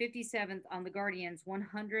ranked 57th on The Guardian's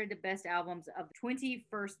 100 best albums of the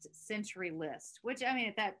 21st century list, which I mean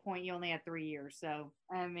at that point you only had 3 years, so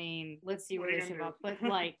I mean let's see where they show up. But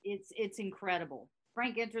like it's incredible.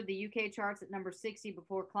 Frank entered the UK charts at number 60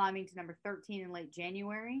 before climbing to number 13 in late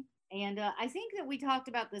January. And I think that we talked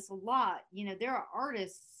about this a lot. There are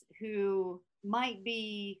artists who might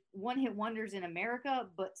be one-hit wonders in America,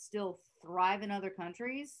 but still thrive in other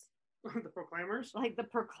countries. The Proclaimers? Like the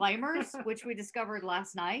Proclaimers, which we discovered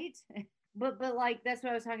last night. But like, that's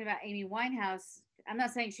what I was talking about. Amy Winehouse, I'm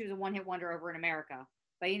not saying she was a one-hit wonder over in America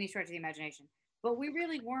by any stretch of the imagination, but we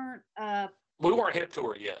really weren't... we weren't hip to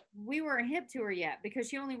her yet. We weren't hip to her yet because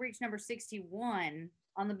she only reached number 61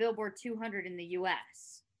 on the Billboard 200 in the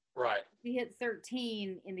U.S., Right. She hit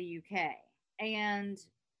 13 in the UK. And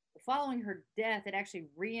following her death, it actually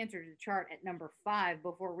re-entered the chart at number 5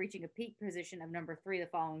 before reaching a peak position of number 3 the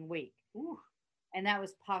following week. Ooh. And that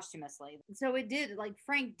was posthumously. So it did, like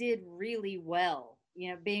Frank did really well,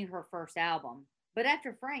 being her first album. But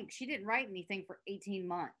after Frank, she didn't write anything for 18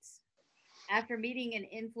 months. After meeting an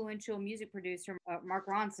influential music producer, Mark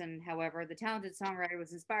Ronson, however, the talented songwriter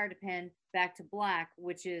was inspired to pen Back to Black,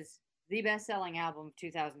 which is the best-selling album of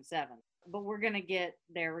 2007. But we're going to get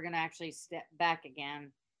there. We're going to actually step back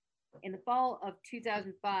again. In the fall of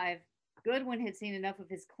 2005, Goodwin had seen enough of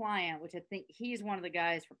his client, which I think he's one of the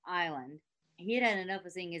guys from Island. He had had enough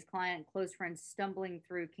of seeing his client and close friends stumbling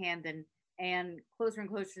through Camden and closer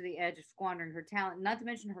to the edge of squandering her talent, not to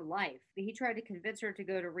mention her life. He tried to convince her to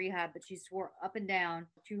go to rehab, but she swore up and down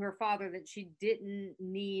to her father that she didn't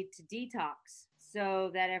need to detox. So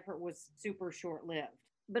that effort was super short-lived.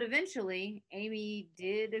 But eventually, Amy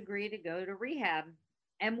did agree to go to rehab,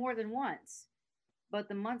 and more than once. But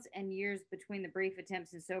the months and years between the brief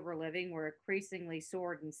attempts in sober living were increasingly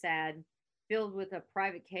sordid and sad, filled with a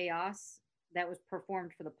private chaos that was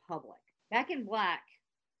performed for the public. Back in Black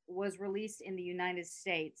was released in the United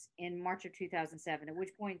States in March of 2007, at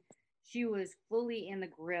which point she was fully in the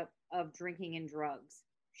grip of drinking and drugs.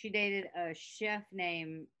 She dated a chef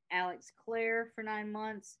named Alex Clare for 9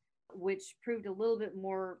 months, which proved a little bit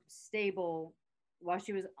more stable while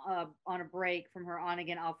she was on a break from her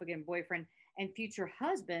on-again, off-again boyfriend and future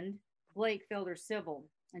husband, Blake Felder Civil.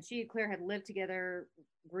 And she and Claire had lived together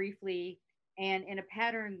briefly, and in a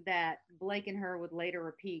pattern that Blake and her would later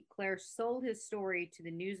repeat, Claire sold his story to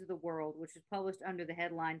the News of the World, which was published under the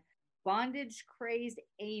headline, "Bondage Crazed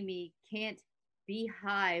Amy Can't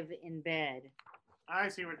Beehive in Bed." I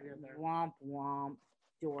see what you're doing there. Womp womp,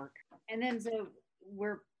 dork. And then so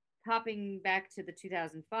we're popping back to the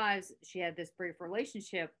 2005s. She had this brief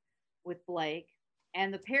relationship with Blake,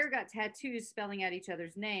 and the pair got tattoos spelling out each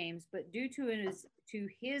other's names, but due to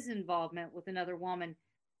his involvement with another woman,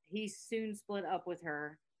 he soon split up with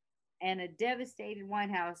her, and a devastated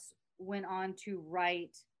Winehouse went on to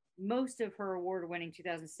write most of her award-winning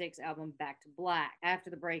 2006 album Back to Black after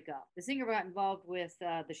the breakup. The singer got involved with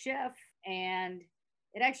the chef, and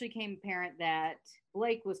it actually became apparent that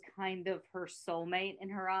Blake was kind of her soulmate in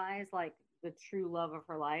her eyes, like the true love of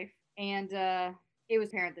her life. And it was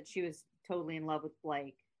apparent that she was totally in love with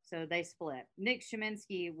Blake. So they split. Nick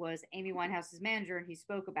Sheminsky was Amy Winehouse's manager, and he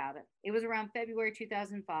spoke about it. It was around February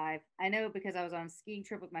 2005. I know because I was on a skiing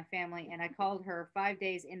trip with my family, and I called her 5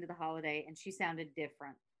 days into the holiday, and she sounded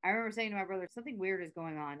different. I remember saying to my brother, something weird is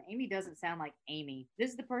going on. Amy doesn't sound like Amy. This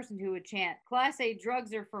is the person who would chant, "Class A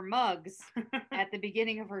drugs are for mugs," at the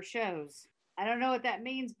beginning of her shows. I don't know what that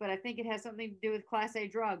means, but I think it has something to do with Class A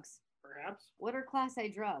drugs. Perhaps. What are Class A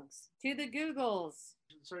drugs? To the Googles.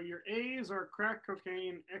 So your A's are crack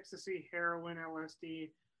cocaine, ecstasy, heroin,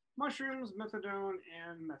 LSD, mushrooms, methadone,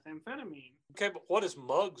 and methamphetamine. Okay, but what does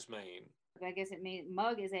mugs mean? I guess it means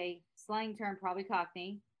mug is a slang term, probably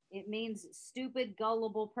Cockney. It means stupid,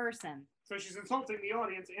 gullible person. So she's insulting the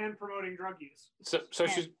audience and promoting drug use. So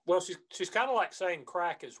Yeah. she's kind of like saying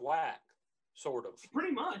crack is whack, sort of.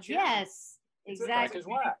 Pretty much. Yeah. Yes, It's exactly. Crack is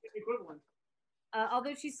whack. Equivalent.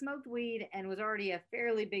 Although she smoked weed and was already a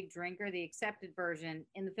fairly big drinker, the accepted version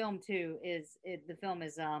in the film too is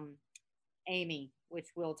Amy,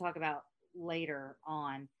 which we'll talk about later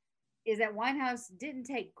on, is that Winehouse didn't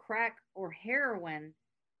take crack or heroin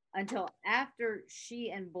until after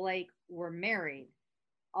she and Blake were married,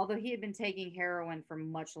 although he had been taking heroin for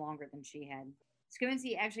much longer than she had.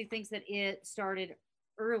 Skowinski actually thinks that it started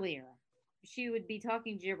earlier. She would be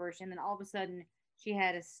talking gibberish, and then all of a sudden she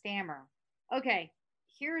had a stammer. Okay,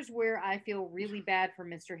 here's where I feel really bad for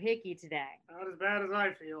Mr. Hickey today. Not as bad as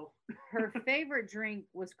I feel. Her favorite drink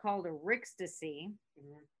was called a Rickstasy,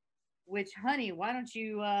 which, honey, why don't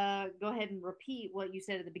you go ahead and repeat what you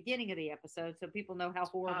said at the beginning of the episode so people know how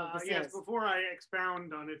horrible this Yes, is. before I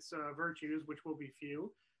expound on its virtues, which will be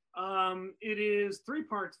few, it is 3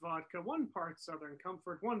 parts vodka, 1 part Southern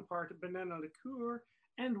Comfort, 1 part banana liqueur,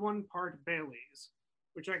 and 1 part Bailey's,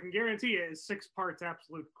 which I can guarantee you is 6 parts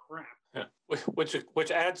absolute crap. Yeah.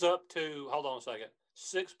 Which adds up to, hold on a second,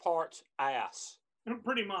 6 parts ass.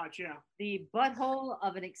 Pretty much, yeah. The butthole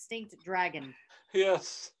of an extinct dragon.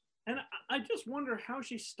 Yes. And I just wonder how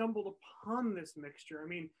she stumbled upon this mixture. I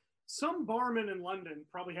mean, some barman in London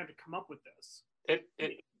probably had to come up with this.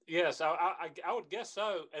 Yes, I would guess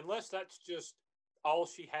so, unless that's just all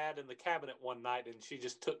she had in the cabinet one night and she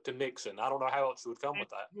just took to mixing. I don't know how else she would come up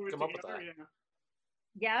with that. Yeah,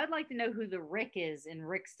 Yeah, I'd like to know who the Rick is in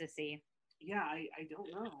Rickstasy. yeah I don't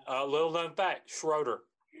know. Little known fact, Schroeder.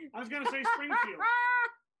 I was going to say Springfield.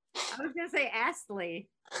 I was going to say Astley.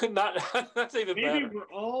 That's even Maybe better.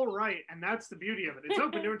 we're all right, and that's the beauty of it. It's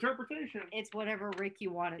open to interpretation. It's whatever Rick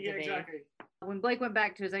you want it Yeah, to be. exactly. When Blake went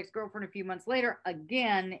back to his ex-girlfriend a few months later,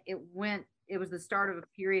 again, it was the start of a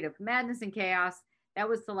period of madness and chaos that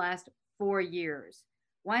was to last 4 years.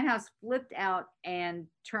 Winehouse flipped out and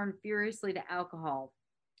turned furiously to alcohol.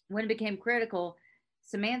 When it became critical,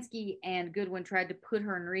 Szymanski and Goodwin tried to put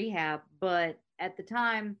her in rehab, but at the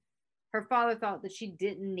time, her father thought that she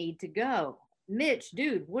didn't need to go. Mitch,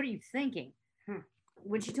 dude, what are you thinking?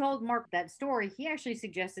 When she told Mark that story, he actually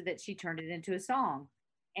suggested that she turned it into a song,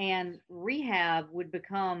 and Rehab would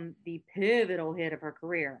become the pivotal hit of her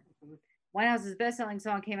career. Winehouse's best-selling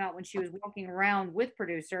song came out when she was walking around with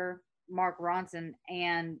producer Mark Ronson,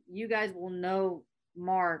 and you guys will know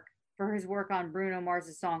Mark for his work on Bruno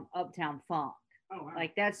Mars's song Uptown Funk. Oh, wow.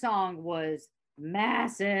 Like, that song was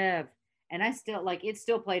massive, and it's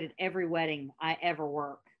still played at every wedding I ever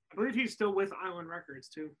work. I believe he's still with Island Records,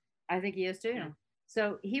 too. I think he is too. Yeah.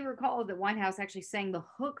 So he recalled that Winehouse actually sang the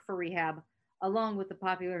hook for Rehab along with the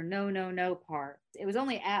popular No, No, No part. It was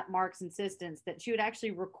only at Mark's insistence that she would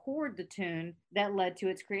actually record the tune that led to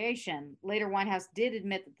its creation. Later, Winehouse did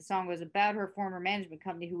admit that the song was about her former management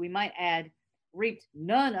company, who we might add reaped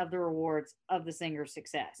none of the rewards of the singer's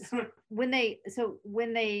success. when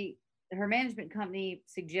her management company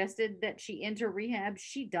suggested that she enter rehab,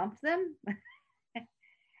 she dumped them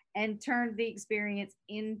and turned the experience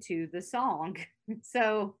into the song.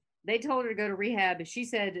 So they told her to go to rehab. She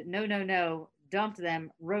said, no, no, no, dumped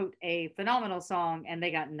them, wrote a phenomenal song, and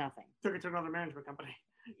they got nothing. Took it to another management company.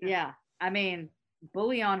 Yeah. I mean,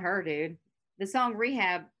 bully on her, dude. The song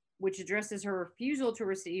Rehab, which addresses her refusal to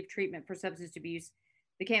receive treatment for substance abuse,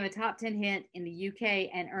 became a top 10 hit in the UK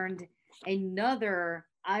and earned another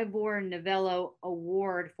Ivor Novello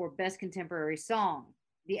Award for Best Contemporary Song.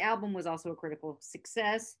 The album was also a critical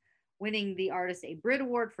success, winning the artist a Brit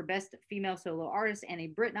Award for Best Female Solo Artist and a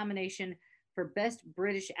Brit nomination for Best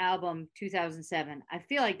British Album 2007. I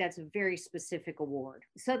feel like that's a very specific award.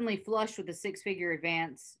 Suddenly flushed with a six-figure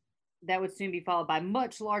advance that would soon be followed by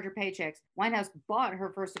much larger paychecks, Winehouse bought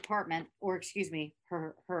her first apartment, or excuse me,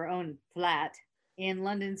 her own flat in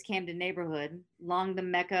London's Camden neighborhood, long the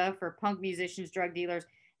mecca for punk musicians, drug dealers,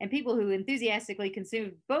 and people who enthusiastically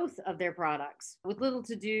consumed both of their products. With little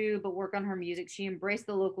to do but work on her music, she embraced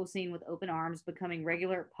the local scene with open arms, becoming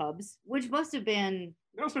regular at pubs, which must have been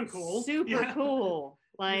cool. Super cool.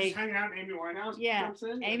 Like, just hang out, Amy Winehouse. Yeah,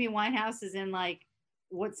 Amy Winehouse is in like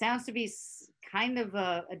what sounds to be kind of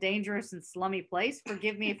a dangerous and slummy place.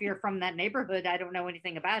 Forgive me if you're from that neighborhood. I don't know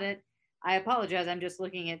anything about it. I apologize. I'm just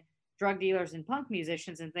looking at drug dealers and punk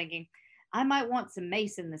musicians and thinking, I might want some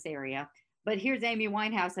mace in this area. But here's Amy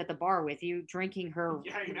Winehouse at the bar with you, drinking her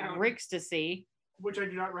Rickstasy. Which I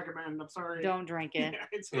do not recommend. I'm sorry. Don't drink it.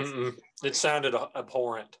 Yeah, it sounded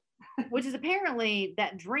abhorrent. Which is apparently,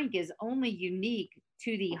 that drink is only unique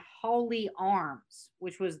to the Holy Arms,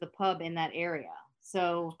 which was the pub in that area.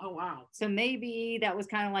 So, oh wow. So maybe that was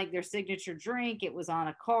kind of like their signature drink. It was on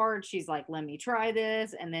a card. She's like, let me try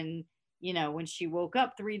this. And then, you know, when she woke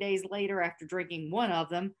up 3 days later after drinking one of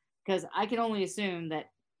them, because I can only assume that,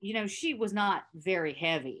 you know, she was not very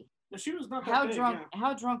heavy. No, she was not that how big, drunk? Yeah.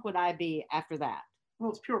 How drunk would I be after that? Well,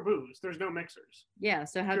 it's pure booze. There's no mixers. Yeah.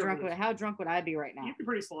 So how drunk would I be right now? You'd be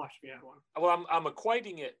pretty sloshed if you had one. Well, I'm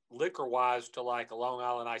equating it liquor wise to like a Long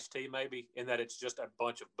Island iced tea, maybe, in that it's just a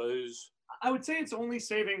bunch of booze. I would say its only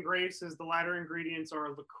saving grace is the latter ingredients are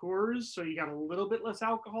liqueurs, so you got a little bit less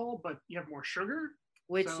alcohol, but you have more sugar.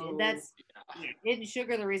 Which isn't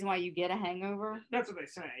sugar the reason why you get a hangover? That's what they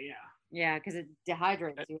say. Yeah. Yeah, because it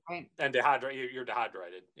dehydrates you, right? And you're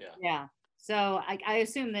dehydrated. Yeah. Yeah. So I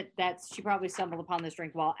assume she probably stumbled upon this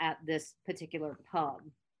drink while at this particular pub.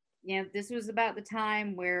 You know, this was about the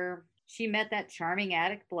time where she met that charming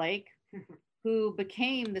addict Blake, who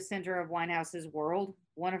became the center of Winehouse's world,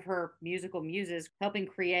 one of her musical muses, helping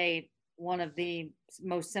create one of the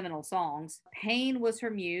most seminal songs. Pain was her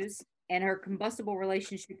muse, and her combustible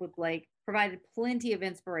relationship with Blake provided plenty of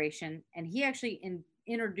inspiration, and he actually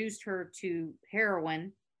introduced her to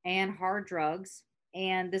heroin and hard drugs.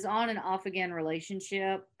 And this on and off again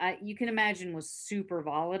relationship, you can imagine, was super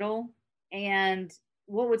volatile. And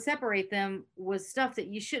what would separate them was stuff that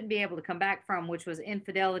you shouldn't be able to come back from, which was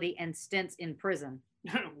infidelity and stints in prison.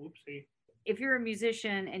 Whoopsie. If you're a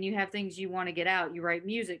musician and you have things you want to get out, you write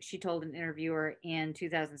music, she told an interviewer in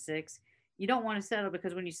 2006. You don't want to settle,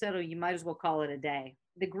 because when you settle, you might as well call it a day.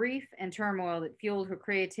 The grief and turmoil that fueled her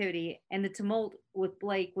creativity and the tumult with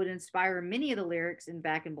Blake would inspire many of the lyrics in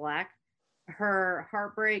Back in Black. Her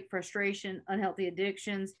heartbreak, frustration, unhealthy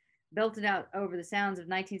addictions belted out over the sounds of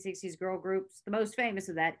 1960s girl groups. The most famous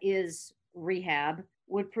of that is Rehab,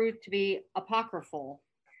 would prove to be apocryphal.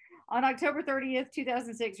 On October 30th,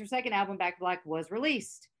 2006, her second album, Back to Black, was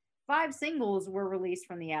released. 5 singles were released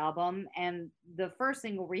from the album, and the first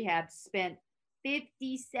single, Rehab, spent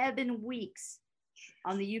 57 weeks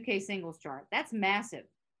on the UK singles chart. That's massive.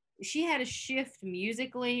 She had a shift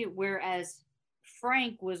musically, whereas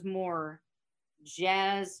Frank was more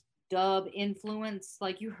jazz dub influence.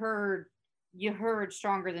 Like you heard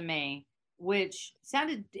Stronger Than Me, which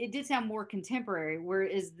did sound more contemporary,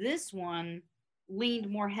 whereas this one leaned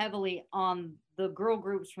more heavily on the girl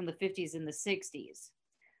groups from the 50s and the 60s.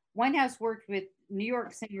 Winehouse worked with New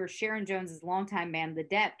York singer Sharon Jones's longtime band, the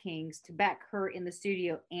Dap Kings, to back her in the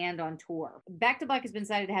studio and on tour. Back to Black has been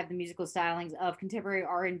cited to have the musical stylings of contemporary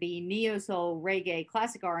R&B, neo-soul, reggae,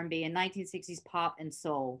 classic R&B, and 1960s pop and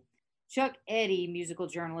soul. Chuck Eddy, musical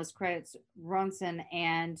journalist, credits Ronson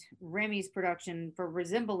and Remy's production for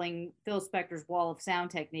resembling Phil Spector's wall of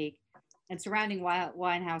sound technique and surrounding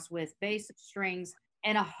Winehouse with bass, strings,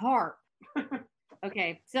 and a harp.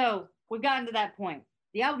 Okay, so we've gotten to that point.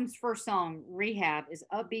 The album's first song, Rehab, is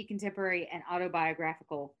upbeat, contemporary, and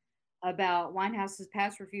autobiographical about Winehouse's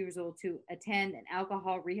past refusal to attend an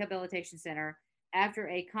alcohol rehabilitation center after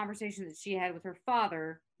a conversation that she had with her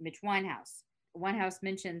father, Mitch Winehouse. Winehouse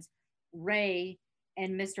mentions Ray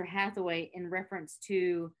and Mr. Hathaway in reference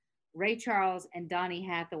to Ray Charles and Donny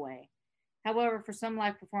Hathaway. However, for some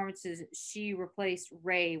live performances, she replaced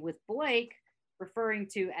Ray with Blake, referring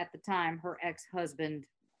to, at the time, her ex-husband.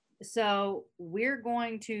 So we're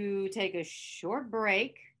going to take a short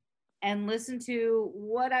break and listen to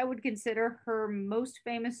what I would consider her most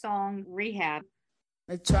famous song, Rehab.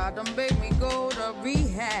 They tried to make me go to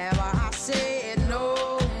rehab. I said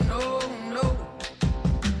no, no, no.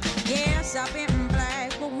 Yes, I've been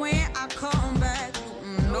black, but when I come back,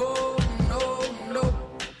 no, no, no.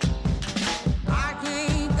 I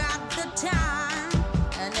ain't got the time,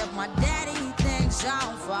 and if my daddy thinks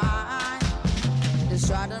I'm fine, they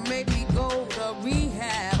try to make me go to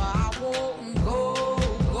rehab. I won't go,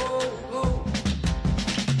 go, go.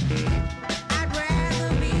 I'd rather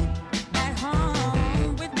be at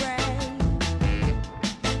home with Ray.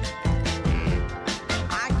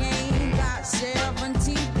 I ain't got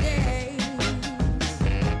 17 days.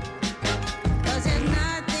 'Cause there's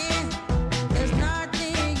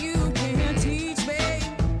nothing you can teach me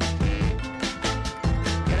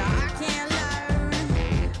that I can't learn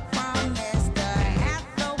from Mr.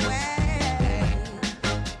 Hathaway.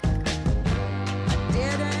 I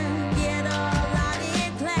didn't get a lot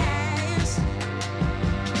in class,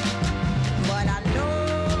 but I know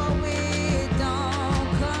it don't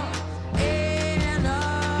come in a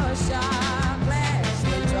shot glass.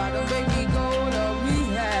 They try to make me go to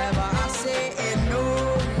rehab. I said no,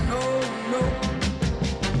 no, no.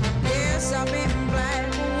 Yes, I've been black,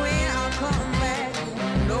 but when I come back,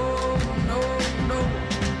 no, no, no.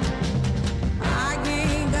 I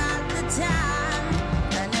ain't got the time,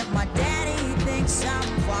 and if my daddy thinks I'm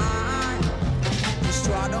fine, just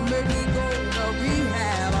try to make me go to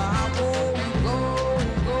rehab. I won't go,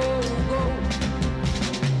 go, go.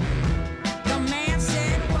 The man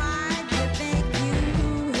said, why do you think you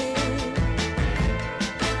hit?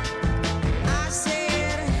 I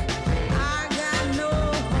said, I got no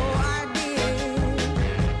idea.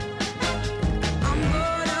 I'm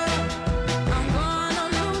gonna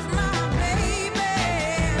lose my baby.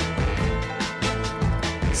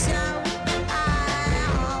 So I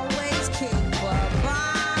always keep a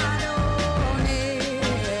bottle on it.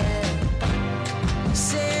 He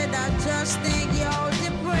said, I just think you're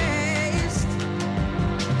depressed.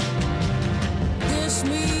 This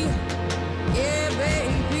me, yeah,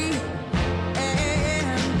 baby,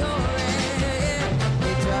 and go ahead.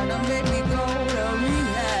 They try to make me go to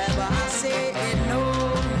rehab. I said no,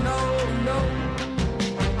 no, no.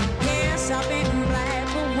 Yes, I've been black,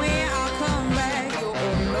 but when I come back, you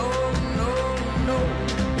no, no, no.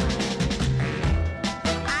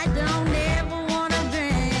 I don't ever wanna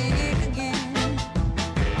drink again.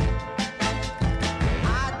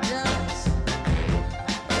 I just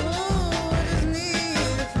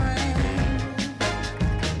need a friend.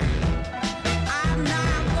 I'm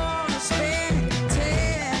not gonna spend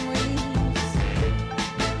 10 weeks.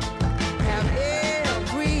 Have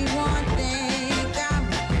everyone think I'm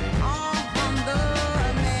on the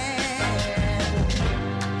man.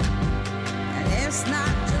 And it's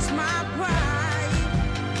not just my pride.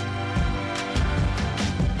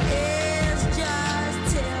 It's just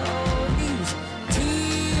till these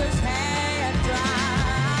tears have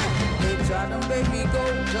dried. They try to make me go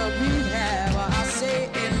to rehab. I say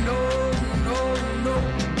no, no, no.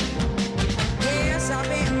 Yes, I've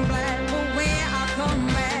been black, but when I come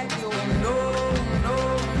back, you no, no,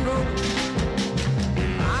 no.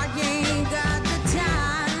 I ain't got the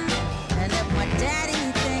time, and if my daddy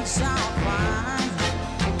thinks I'm fine,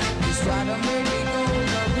 just try to make me go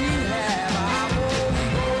to rehab. I won't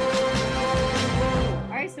go, go, go. All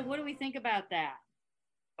right, so what do we think about that?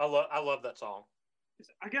 I love that song.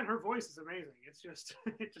 Again, her voice is amazing. It's just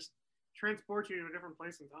it just transports you to a different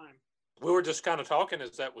place in time. We were just kind of talking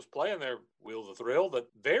as that was playing there, Wheel the Thrill, that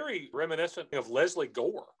very reminiscent of Leslie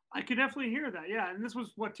Gore. I could definitely hear that. Yeah, and this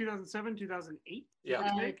was what, 2007, 2008?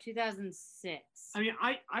 Yeah. 2006. I mean,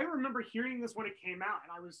 I remember hearing this when it came out,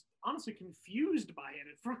 and I was honestly confused by it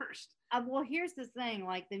at first. Well, here's the thing.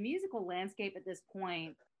 Like, the musical landscape at this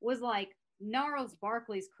point was like Gnarls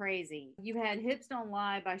Barkley's Crazy. You had Hips Don't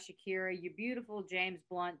Lie by Shakira, You Beautiful James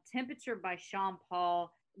Blunt, Temperature by Sean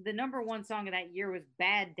Paul, The number one song of that year was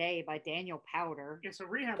Bad Day by Daniel Powder. Yeah, so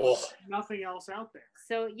Rehab Oh. was nothing else out there.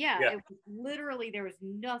 So yeah, Yeah. it was literally there was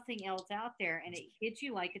nothing else out there, and it hit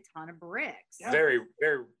you like a ton of bricks. Yeah. Very,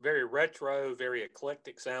 very, very retro, very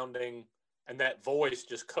eclectic sounding, and that voice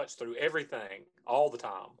just cuts through everything all the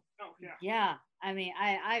time. Oh yeah. Yeah, I mean,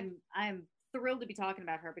 I'm thrilled to be talking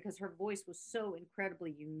about her because her voice was so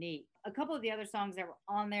incredibly unique. A couple of the other songs that were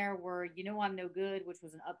on there were "You Know I'm No Good," which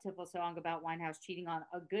was an up-tempo song about Winehouse cheating on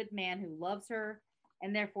a good man who loves her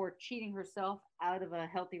and therefore cheating herself out of a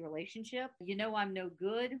healthy relationship. "You Know I'm No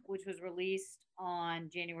Good," which was released on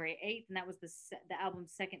January 8th, and that was the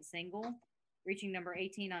album's second single, reaching number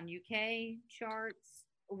 18 on UK charts.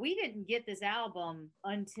 We didn't get this album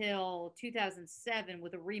until 2007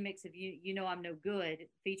 with a remix of You Know I'm No Good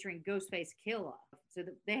featuring Ghostface Killah. So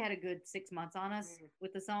they had a good 6 months on us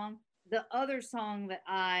with the song. The other song that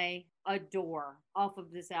I adore off of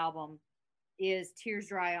this album is Tears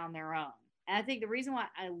Dry on Their Own. And I think the reason why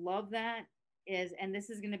I love that is, and this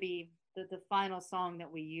is going to be the final song that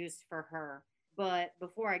we used for her. But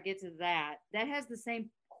before I get to that, that has the same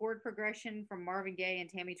chord progression from Marvin Gaye and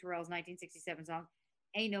Tammy Terrell's 1967 song,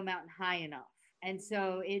 Ain't No Mountain High Enough. And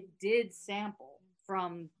so it did sample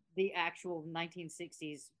from the actual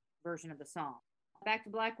 1960s version of the song. Back to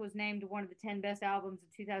Black was named one of the 10 best albums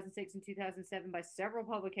of 2006 and 2007 by several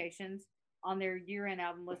publications on their year-end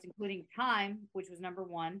album list, including Time, which was number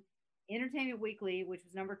 1, Entertainment Weekly, which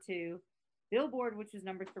was number 2, Billboard, which was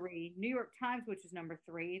number 3, New York Times, which was number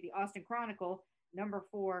 3, the Austin Chronicle, number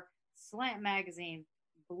 4, Slant Magazine,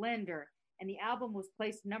 Blender, and the album was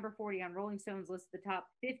placed number 40 on Rolling Stone's list of the top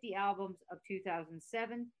 50 albums of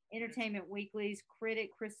 2007. Entertainment Weekly's critic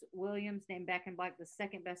Chris Williams named Back in Black the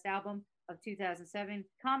second best album of 2007,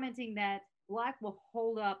 commenting that Black will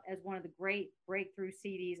hold up as one of the great breakthrough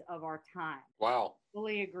CDs of our time. Wow.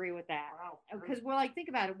 Fully agree with that. Wow. Because we're like, think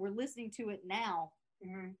about it, we're listening to it now,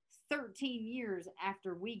 13 years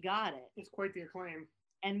after we got it, It's quite the acclaim.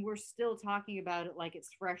 and we're still talking about it like it's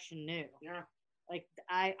fresh and new. Yeah. Like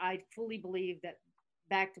I fully believe that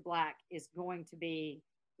Back to Black is going to be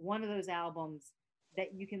one of those albums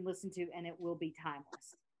that you can listen to and it will be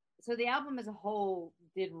timeless. So the album as a whole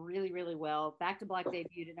did really, really well. Back to Black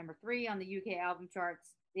debuted at number 3 on the UK album charts.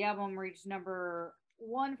 The album reached number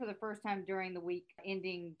 1 for the first time during the week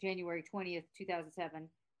ending January 20th, 2007.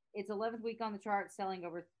 Its 11th week on the chart, selling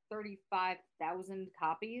over 35,000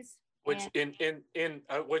 copies. Which And-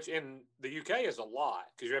 which in the UK is a lot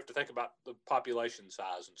because you have to think about the population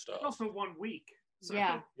size and stuff. It's also 1 week. So.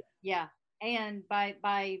 Yeah. And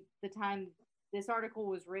by the time this article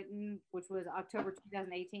was written, which was October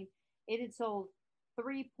 2018, it had sold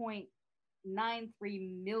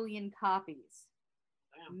 3.93 million copies,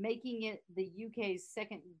 Damn. making it the UK's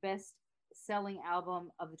second best selling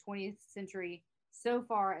album of the 20th century so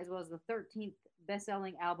far, as well as the 13th best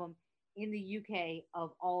selling album in the UK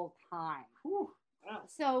of all time. Whew. Wow.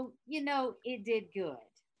 So, it did good.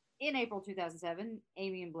 In April 2007,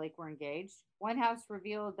 Amy and Blake were engaged. Winehouse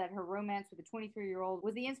revealed that her romance with the 23-year-old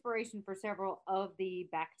was the inspiration for several of the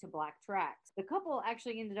Back to Black tracks. The couple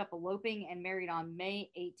actually ended up eloping and married on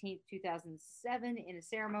May 18th, 2007 in a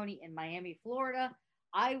ceremony in Miami, Florida.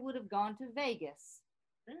 I would have gone to Vegas.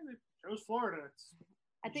 Yeah, they chose Florida. It's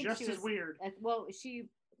I think just she as was weird. well, she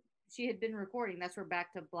had been recording. That's where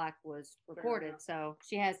Back to Black was recorded. enough. So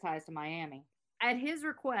she has ties to Miami. At his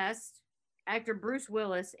request, actor Bruce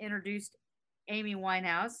Willis introduced Amy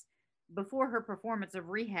Winehouse before her performance of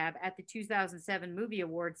Rehab at the 2007 Movie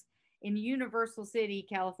Awards in Universal City,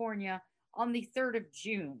 California on the 3rd of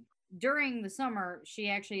June. During the summer, she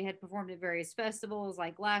actually had performed at various festivals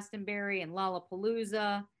like Glastonbury and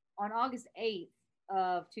Lollapalooza. On August 8th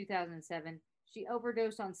of 2007, she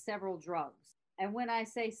overdosed on several drugs. And when I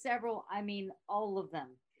say several, I mean all of them.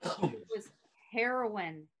 It was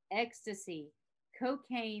heroin, ecstasy,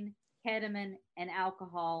 cocaine, ketamine, and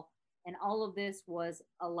alcohol. And all of this was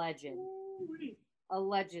alleged. Ooh-wee.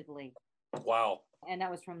 Allegedly. Wow. And that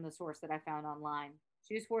was from the source that I found online.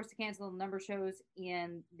 She was forced to cancel a number of shows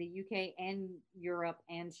in the UK and Europe,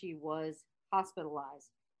 and she was hospitalized.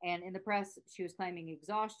 And in the press, she was claiming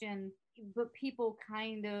exhaustion, but people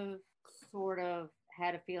kind of, sort of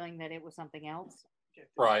had a feeling that it was something else. Get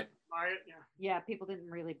this. Right. Buy it. Yeah. Yeah, people didn't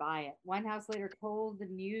really buy it. Winehouse later told the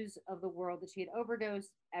News of the World that she had overdosed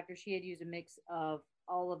after she had used a mix of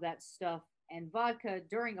all of that stuff and vodka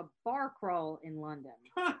during a bar crawl in London.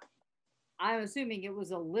 I'm assuming it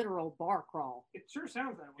was a literal bar crawl. It sure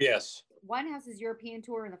sounds that way. Yes. Winehouse's European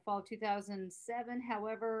tour in the fall of 2007,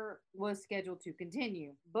 however, was scheduled to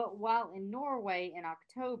continue. But while in Norway in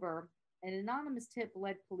October, an anonymous tip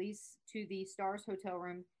led police to the Stars hotel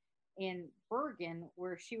room in Bergen,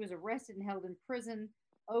 where she was arrested and held in prison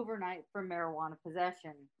overnight for marijuana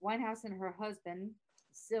possession. Winehouse and her husband,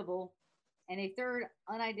 Sybil, and a third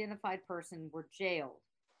unidentified person were jailed.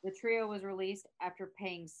 The trio was released after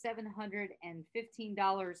paying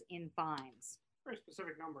 $715 in fines. Very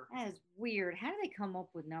specific number. That is weird. How do they come up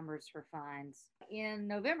with numbers for fines? In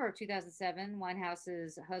November of 2007,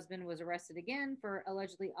 Winehouse's husband was arrested again for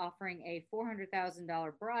allegedly offering a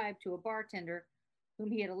 $400,000 bribe to a bartender whom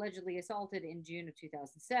he had allegedly assaulted in June of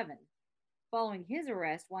 2007. Following his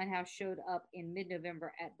arrest, Winehouse showed up in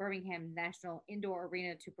mid-November at Birmingham National Indoor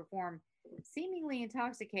Arena to perform seemingly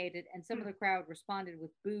intoxicated, and some of the crowd responded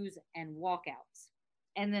with boos and walkouts.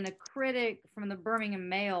 And then a critic from the Birmingham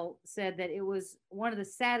Mail said that it was one of the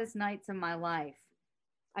saddest nights of my life.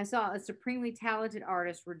 I saw a supremely talented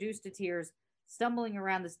artist reduced to tears, stumbling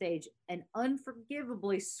around the stage and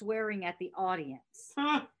unforgivably swearing at the audience.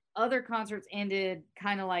 Other concerts ended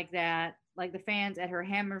kind of like that. Like the fans at her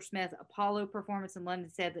Hammersmith Apollo performance in London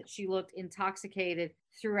said that she looked intoxicated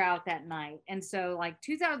throughout that night. And so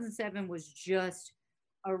 2007 was just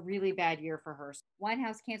a really bad year for her.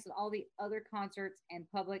 Winehouse canceled all the other concerts and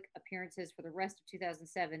public appearances for the rest of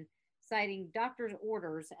 2007, citing doctor's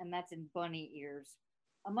orders, and that's in bunny ears.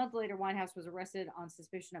 A month later, Winehouse was arrested on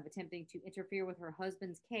suspicion of attempting to interfere with her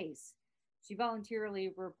husband's case. She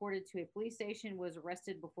voluntarily reported to a police station, was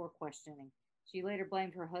arrested before questioning. She later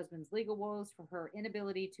blamed her husband's legal woes for her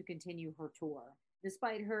inability to continue her tour.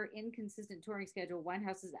 Despite her inconsistent touring schedule,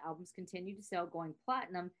 Winehouse's albums continued to sell, going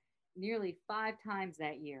platinum nearly 5 times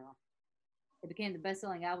that year. It became the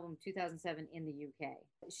best-selling album of 2007 in the UK.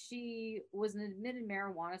 She was an admitted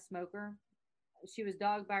marijuana smoker. She was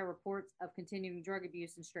dogged by reports of continuing drug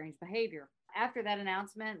abuse and strange behavior. After that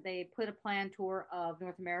announcement, they put a planned tour of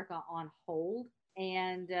North America on hold,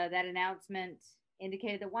 and that announcement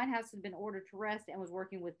indicated that Winehouse had been ordered to rest and was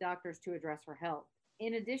working with doctors to address her health.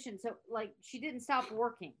 In addition, she didn't stop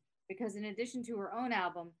working, because in addition to her own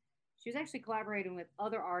album, she was actually collaborating with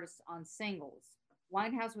other artists on singles.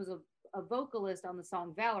 Winehouse was a vocalist on the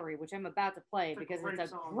song Valerie, which I'm about to play because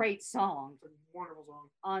it's a great song. It's a wonderful song.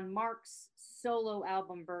 On Mark's solo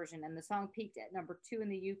album version, and the song peaked at number 2 in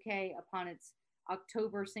the UK upon its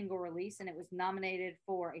October single release, and it was nominated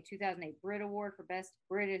for a 2008 Brit Award for Best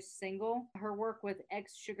British Single. Her work with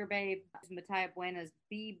ex-Sugar Babe Mattia Buena's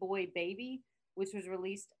B-Boy Baby, which was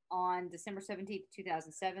released on December 17th,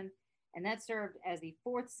 2007, and that served as the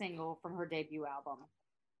 4th single from her debut album.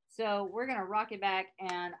 So we're going to rock it back,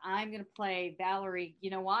 and I'm going to play Valerie. You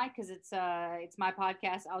know why? Because it's my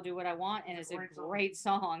podcast. I'll do what I want, and it's a great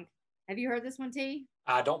song. Have you heard this one, T?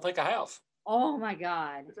 I don't think I have. Oh, my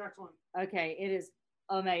God. It's excellent. Okay, it is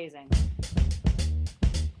amazing.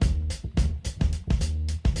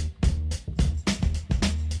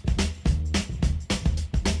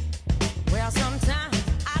 Well, sometimes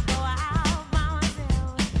I go out by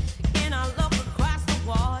myself and I look across the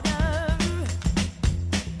water,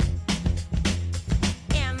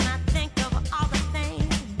 and I think of all the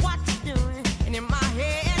things what you're doing, and in my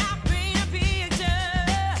head I paint a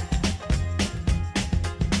picture.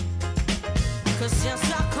 'Cause since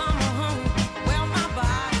I come home, well, my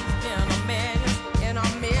body's been a mess, and I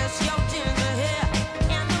miss your ginger hair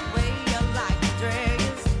and the way you like to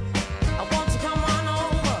dress. I want to come on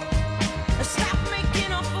over. Stop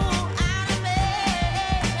making a fool out of me.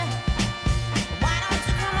 Why don't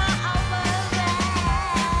you come on over,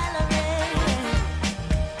 Valerie?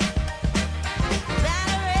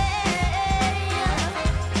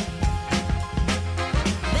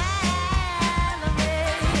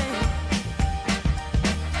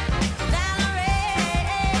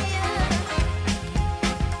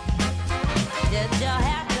 Did you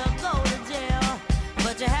have to go to jail?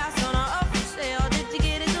 But your house on up for sale. Did you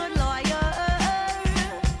get a good lawyer?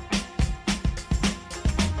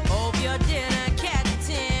 Hope you didn't catch a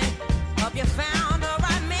 10. Hope you found the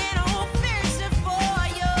right man who'll fix it for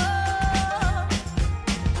you.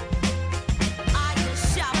 Are you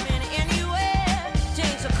shopping anywhere?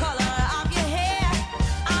 Change the color of your hair.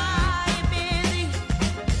 Are you busy?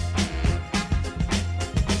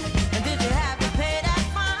 And did you have to pay that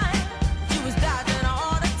fine? You was dodging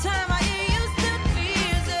all the time. Are you used to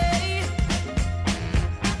busy?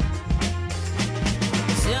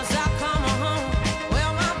 Since I come home,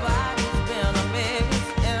 well, my body's been a mess,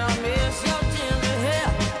 and I miss your ginger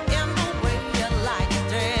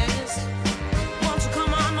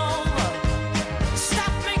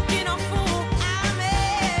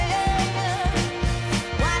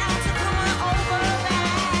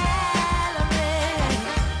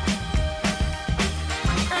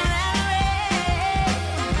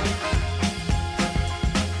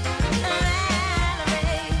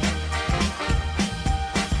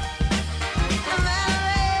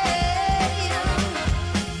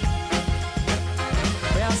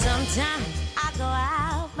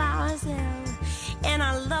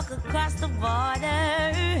across the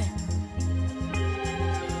border.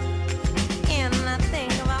 And I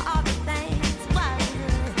think about all the things,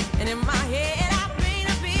 and in my head I paint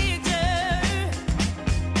a picture.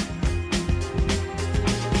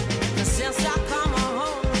 Since I come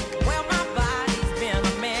home, well, my body's been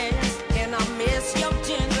a mess, and I miss your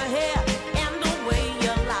ginger hair and the way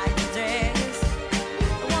you like to dress.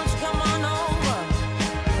 Won't you come on over?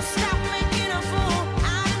 Stop making a fool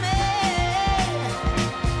out of me.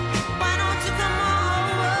 Why don't you come on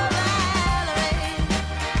over, Valerie?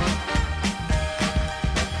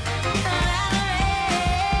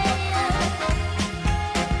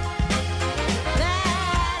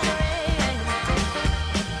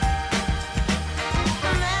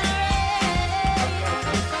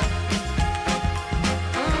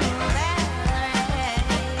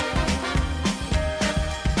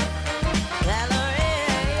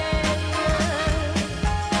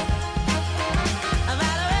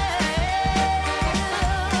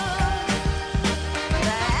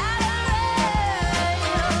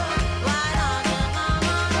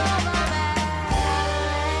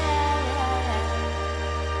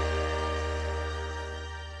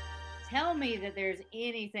 Tell me that there's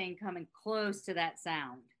anything coming close to that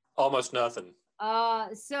sound. Almost nothing.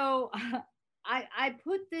 So I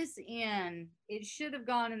put this in. It should have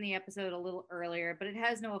gone in the episode a little earlier, but it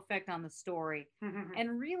has no effect on the story.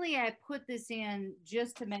 And really, I put this in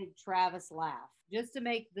just to make Travis laugh, just to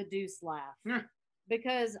make the Deuce laugh.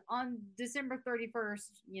 Because on December 31st,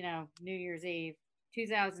 New Year's Eve,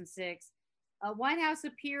 2006, Winehouse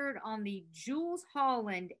appeared on the Jules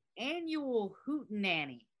Holland annual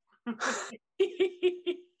Hootenanny.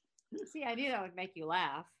 See, I knew that would make you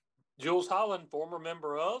laugh. Jules Holland, former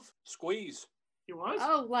member of Squeeze. He was?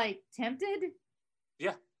 Oh, like Tempted?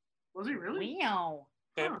 Yeah. Was he really? Wow.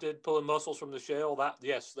 Tempted, pulling muscles from the shell.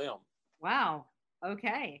 Yes, them. Wow.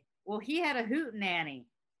 Okay. Well, he had a Hootenanny.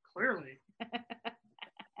 Clearly.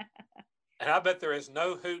 And I bet there is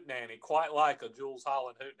no hootenanny quite like a Jules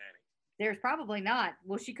Holland hootenanny. There's probably not.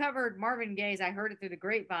 Well, she covered Marvin Gaye's I Heard It Through the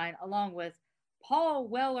Grapevine along with Paul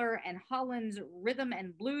Weller and Holland's Rhythm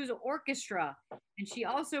and Blues Orchestra. And she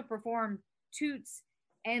also performed Toots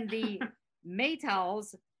and the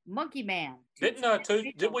Maytals Monkey Man. Did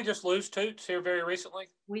we just lose Toots here very recently?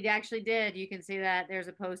 We actually did. You can see that. There's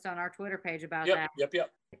a post on our Twitter page about that. Yep.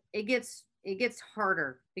 It gets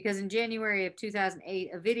harder because in January of 2008,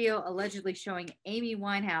 a video allegedly showing Amy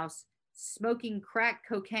Winehouse smoking crack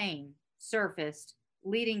cocaine surfaced,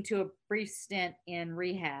 leading to a brief stint in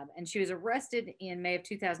rehab. And she was arrested in May of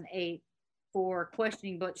 2008 for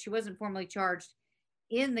questioning, but she wasn't formally charged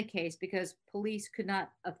in the case because police could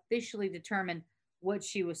not officially determine what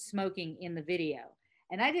she was smoking in the video.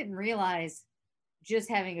 And I didn't realize just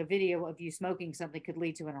having a video of you smoking something could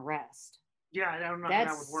lead to an arrest. Yeah, I don't know how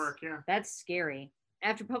that would work. Yeah. That's scary.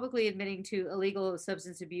 After publicly admitting to illegal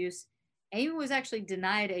substance abuse, Amy was actually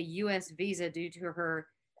denied a U.S. visa due to her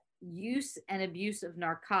use and abuse of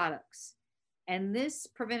narcotics. And this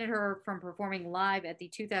prevented her from performing live at the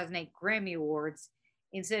 2008 Grammy Awards.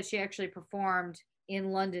 Instead, she actually performed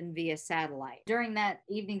in London via satellite. During that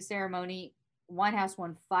evening ceremony, Winehouse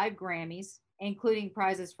won 5 Grammys, including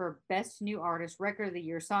prizes for Best New Artist, Record of the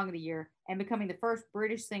Year, Song of the Year, and becoming the first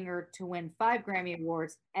British singer to win 5 Grammy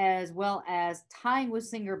Awards, as well as tying with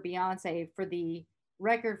singer Beyonce for the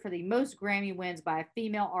record for the most Grammy wins by a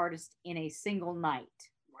female artist in a single night.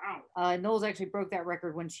 Wow. Knowles actually broke that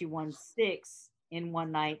record when she won 6 in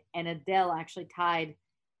one night, and Adele actually tied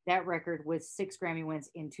that record with 6 Grammy wins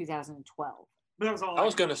in 2012. But that was all I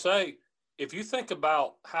was going to say, if you think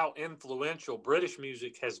about how influential British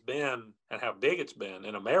music has been and how big it's been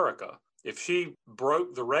in America, if she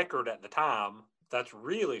broke the record at the time, that's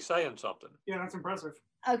really saying something. Yeah, that's impressive.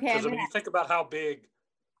 Okay. Because you think about how big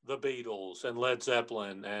the Beatles and Led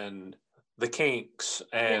Zeppelin and the Kinks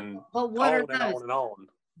and but what are on and on and on.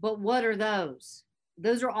 But what are those?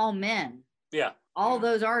 Those are all men. Yeah. All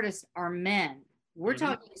those artists are men. We're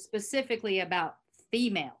talking specifically about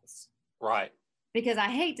females. Right. Because I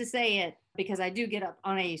hate to say it, because I do get up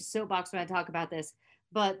on a soapbox when I talk about this,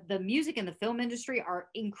 but the music and the film industry are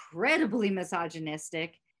incredibly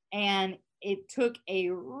misogynistic, and it took a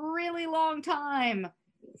really long time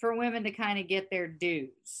for women to kind of get their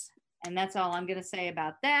dues. And that's all I'm going to say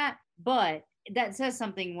about that. But that says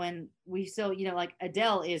something when we still, like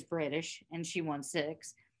Adele is British and she won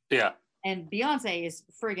 6. Yeah. And Beyonce is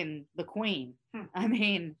friggin' the queen. I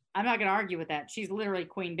mean, I'm not going to argue with that. She's literally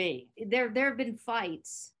Queen Bee. There have been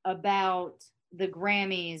fights about the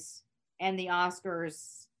Grammys and the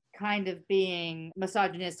Oscars kind of being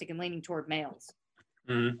misogynistic and leaning toward males.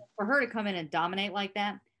 Mm-hmm. For her to come in and dominate like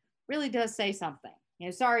that really does say something.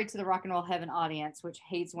 Sorry to the Rock and Roll Heaven audience, which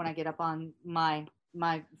hates when I get up on my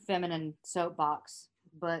feminine soapbox,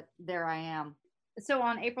 but there I am. So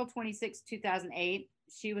on April 26, 2008,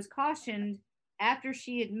 she was cautioned after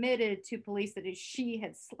she admitted to police that she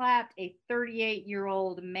had slapped a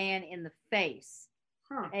 38-year-old man in the face.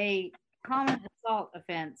 A common assault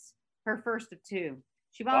offense, her first of two.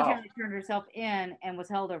 She voluntarily turned herself in and was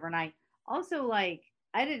held overnight. Also, I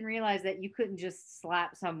didn't realize that you couldn't just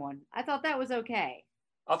slap someone. I thought that was okay.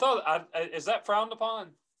 Is that frowned upon?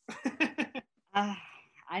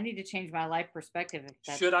 I need to change my life perspective.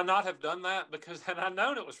 Should I not have done that? Because had I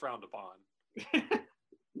known it was frowned upon,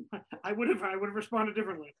 I would have responded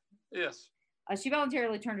differently. Yes. She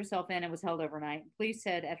voluntarily turned herself in and was held overnight. Police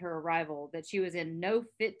said at her arrival that she was in no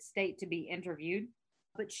fit state to be interviewed,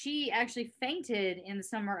 but she actually fainted in the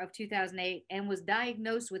summer of 2008 and was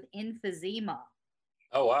diagnosed with emphysema.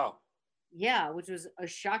 Oh, wow. Yeah, which was a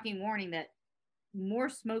shocking warning that more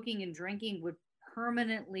smoking and drinking would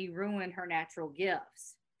permanently ruin her natural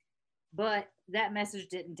gifts. But that message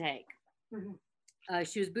didn't take. Mm-hmm.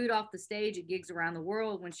 She was booed off the stage at gigs around the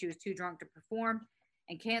world when she was too drunk to perform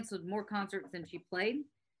and canceled more concerts than she played.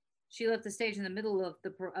 She left the stage in the middle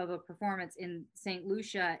of a performance in St.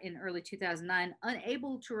 Lucia in early 2009,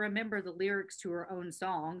 unable to remember the lyrics to her own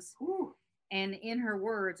songs. Ooh. And in her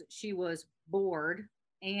words, she was bored.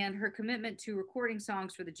 And her commitment to recording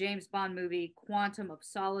songs for the James Bond movie Quantum of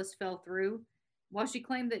Solace fell through. While she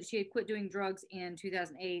claimed that she had quit doing drugs in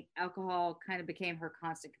 2008, alcohol kind of became her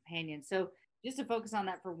constant companion. So just to focus on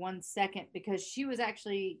that for 1 second, because she was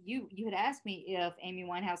actually, you had asked me if Amy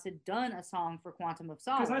Winehouse had done a song for Quantum of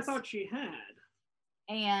Solace. Because I thought she had.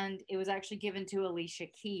 And it was actually given to Alicia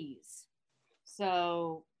Keys.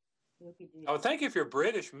 So I would think if you're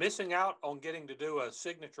British, missing out on getting to do a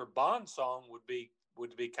signature Bond song would be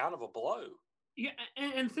kind of a blow. Yeah,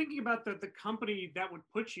 and thinking about the company that would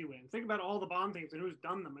put you in, think about all the Bond things and who's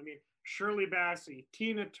done them. I mean, Shirley Bassey,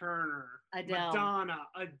 Tina Turner, Adele, Madonna,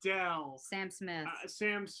 Adele, Sam Smith,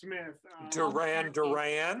 Duran.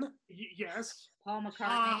 Yes, Paul McCartney.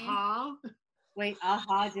 Aha. Wait,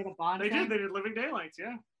 Aha did a Bond. They did Living Daylights.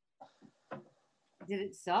 Yeah. Did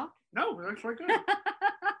it suck? No, it actually good.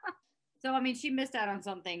 So I mean, she missed out on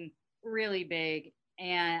something really big.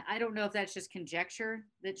 And I don't know if that's just conjecture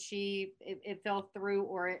that it fell through,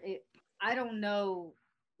 or I don't know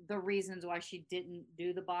the reasons why she didn't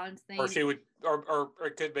do the Bond thing. Or she would, or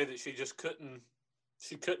it could be that she just couldn't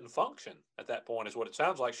function at that point, is what it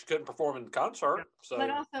sounds like. She couldn't perform in concert. Yeah. So, but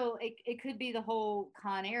also it could be the whole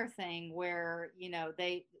Con Air thing where,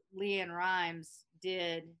 LeAnn Rimes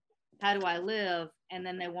did How Do I Live? And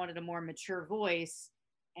then they wanted a more mature voice.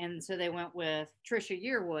 And so they went with Trisha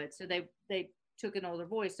Yearwood. So they took an older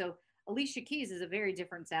voice. So Alicia Keys is a very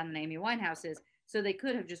different sound than Amy Winehouse is. So they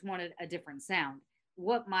could have just wanted a different sound.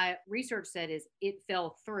 What my research said is it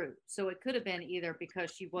fell through. So it could have been either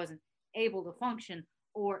because she wasn't able to function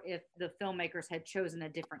or if the filmmakers had chosen a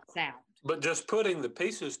different sound. But just putting the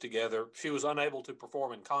pieces together, she was unable to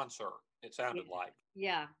perform in concert, it sounded like.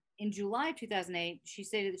 Yeah. In July 2008, she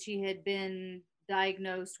stated that she had been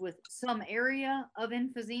diagnosed with some area of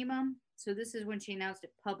emphysema. So this is when she announced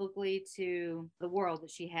it publicly to the world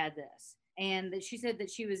that she had this. And that she said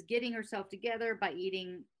that she was getting herself together by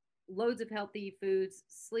eating loads of healthy foods,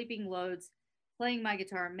 sleeping loads, playing my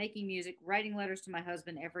guitar, making music, writing letters to my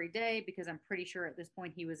husband every day, because I'm pretty sure at this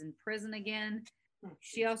point he was in prison again.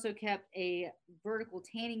 She also kept a vertical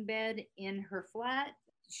tanning bed in her flat.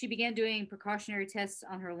 She began doing precautionary tests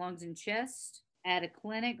on her lungs and chest at a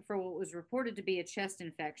clinic for what was reported to be a chest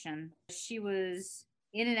infection. She was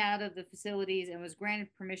in and out of the facilities and was granted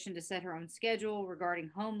permission to set her own schedule regarding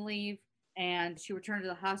home leave. And she returned to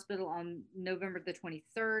the hospital on November the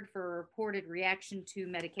 23rd for a reported reaction to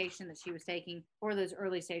medication that she was taking for those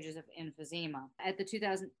early stages of emphysema. At the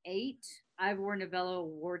 2008 Ivor Novello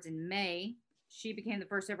Awards in May, she became the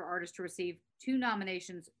first ever artist to receive 2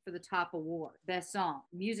 nominations for the top award, Best Song,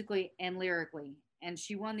 musically and lyrically. And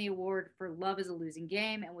she won the award for Love is a Losing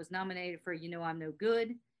Game and was nominated for You Know I'm No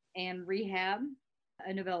Good and Rehab,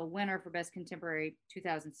 a Novello winner for Best Contemporary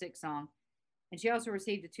 2006 Song. And she also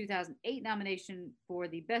received a 2008 nomination for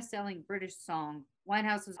the best-selling British song.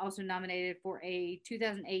 Winehouse was also nominated for a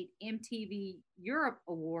 2008 MTV Europe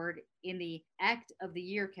Award in the Act of the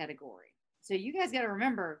Year category. So you guys got to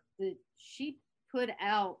remember that she put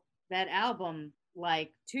out that album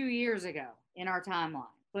like 2 years ago in our timeline.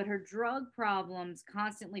 But her drug problems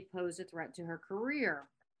constantly posed a threat to her career,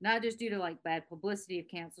 not just due to like bad publicity of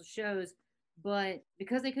canceled shows, but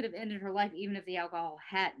because they could have ended her life even if the alcohol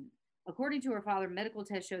hadn't. According to her father, medical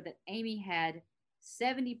tests showed that Amy had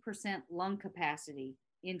 70% lung capacity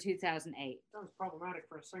in 2008. Sounds problematic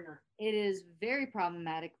for a singer. It is very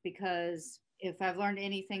problematic because if I've learned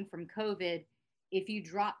anything from COVID, if you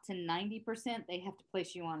drop to 90%, they have to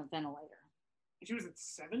place you on a ventilator. And she was at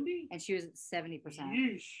 70? And she was at 70%.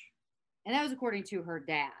 Yeesh. And that was according to her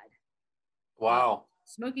dad. Wow.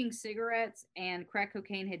 Smoking cigarettes and crack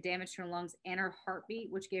cocaine had damaged her lungs and her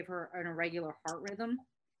heartbeat, which gave her an irregular heart rhythm.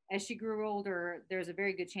 As she grew older, there's a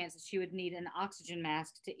very good chance that she would need an oxygen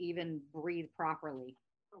mask to even breathe properly.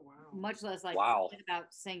 Oh, wow. Much less like Wow.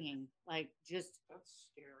 about singing, like just That's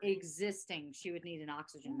scary. existing, she would need an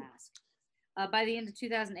oxygen mask. By the end of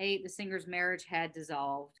 2008, the singer's marriage had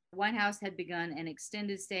dissolved. Winehouse had begun an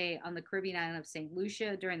extended stay on the Caribbean island of St.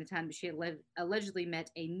 Lucia during the time that she had allegedly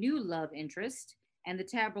met a new love interest, and the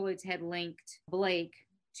tabloids had linked Blake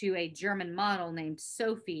to a German model named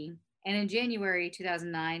Sophie. And in January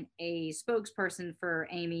 2009, a spokesperson for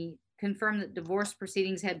Amy confirmed that divorce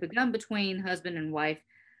proceedings had begun between husband and wife,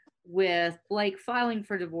 with Blake filing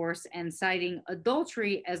for divorce and citing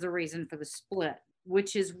adultery as the reason for the split,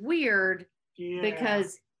 which is weird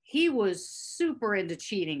because he was super into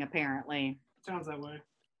cheating, apparently. Sounds that way.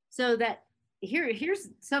 So that here's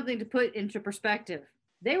something to put into perspective.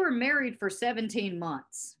 They were married for 17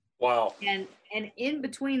 months. Wow. And in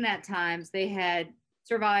between that times, they had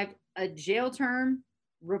survived a jail term,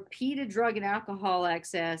 repeated drug and alcohol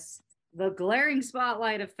excess, the glaring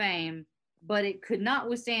spotlight of fame, but it could not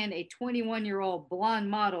withstand a 21-year-old blonde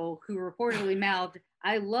model who reportedly mouthed,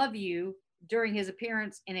 "I love you," during his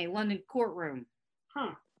appearance in a London courtroom.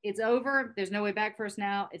 Huh. It's over. There's no way back for us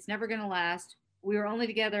now. It's never going to last. We were only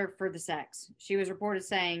together for the sex, she was reported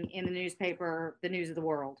saying in the newspaper, The News of the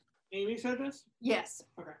World. Amy said this? Yes.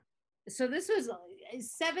 Okay. So this was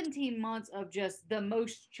 17 months of just the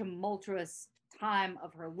most tumultuous time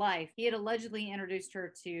of her life. He had allegedly introduced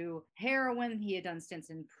her to heroin. He had done stints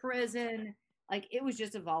in prison. Like, it was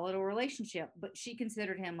just a volatile relationship, but she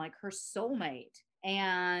considered him like her soulmate.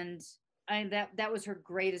 And that was her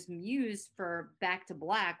greatest muse for Back to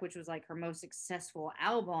Black, which was like her most successful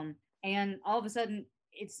album. And all of a sudden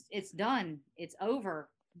it's done. It's over.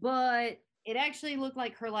 But it actually looked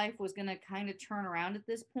like her life was going to kind of turn around at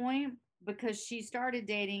this point, because she started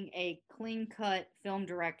dating a clean-cut film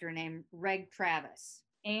director named Reg Travis.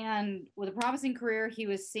 And with a promising career, he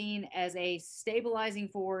was seen as a stabilizing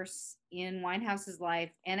force in Winehouse's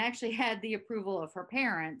life and actually had the approval of her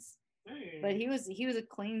parents. Hey. But he was a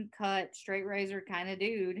clean-cut, straight-razor kind of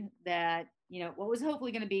dude that, what was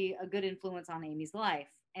hopefully going to be a good influence on Amy's life.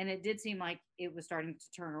 And it did seem like it was starting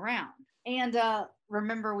to turn around. And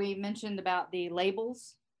remember we mentioned about the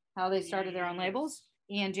labels, how they started their own labels?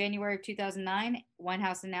 In January of 2009,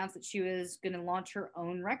 Winehouse announced that she was going to launch her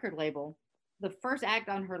own record label. The first act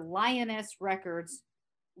on her Lioness Records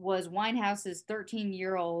was Winehouse's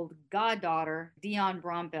 13-year-old goddaughter, Dionne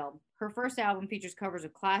Bromfield. Her first album features covers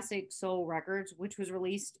of classic soul records, which was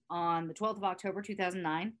released on the 12th of October,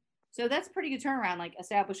 2009. So that's a pretty good turnaround, like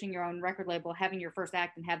establishing your own record label, having your first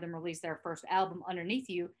act, and have them release their first album underneath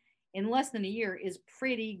you in less than a year is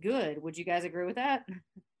pretty good. Would you guys agree with that?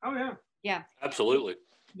 Oh, yeah. Yeah. Absolutely.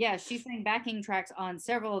 Yeah, she sang backing tracks on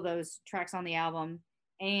several of those tracks on the album,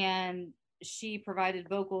 and she provided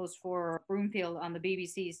vocals for Broomfield on the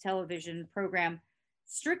BBC's television program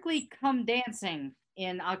Strictly Come Dancing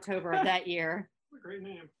in October of that year. What a great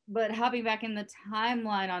name. But hopping back in the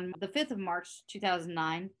timeline, on the 5th of March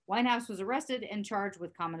 2009, Winehouse was arrested and charged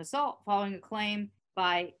with common assault following a claim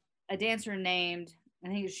by a dancer named, I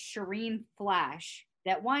think it's Shireen Flash,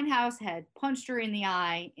 that Winehouse had punched her in the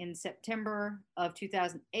eye in September of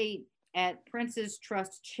 2008 at Prince's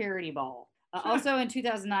Trust Charity Ball. Also in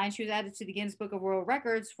 2009, she was added to the Guinness Book of World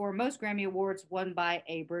Records for most Grammy Awards won by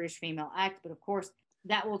a British female act. But of course,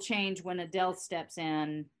 that will change when Adele steps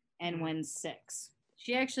in and wins 6.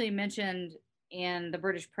 She actually mentioned in the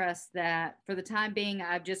British press that for the time being,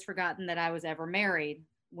 I've just forgotten that I was ever married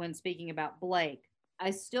when speaking about Blake. I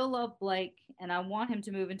still love Blake and I want him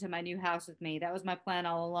to move into my new house with me. That was my plan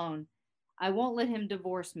all along. I won't let him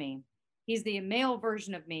divorce me. He's the male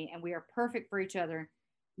version of me and we are perfect for each other.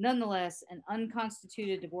 Nonetheless, an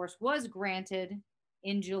unconstituted divorce was granted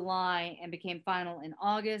in July and became final in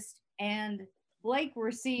August. And Blake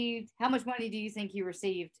received, how much money do you think he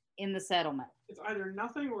received in the settlement? It's either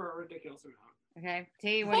nothing or a ridiculous amount. Okay,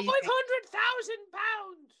 T, what do you think? £500,000.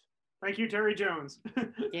 Thank you, Terry Jones.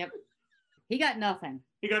 Yep. He got nothing.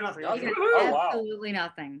 He got nothing. He Okay. got Oh, wow. absolutely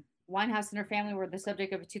nothing. Winehouse and her family were the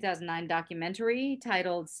subject of a 2009 documentary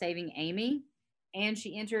titled Saving Amy, and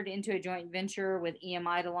she entered into a joint venture with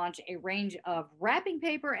EMI to launch a range of wrapping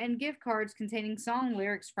paper and gift cards containing song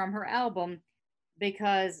lyrics from her album,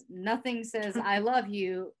 because nothing says I love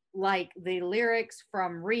you like the lyrics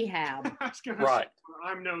from Rehab. I was gonna Right. say,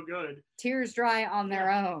 I'm no good. Tears dry on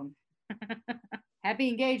their own. Happy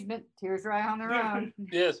engagement. Tears dry on their own.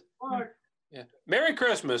 Yes. Fuck. Yeah. Merry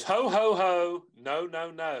Christmas. Ho, ho, ho. No,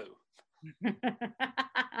 no, no.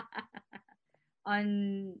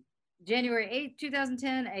 On January 8th,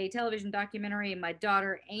 2010, a television documentary, My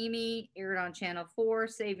Daughter Amy, aired on Channel 4.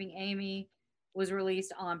 Saving Amy was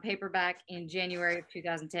released on paperback in January of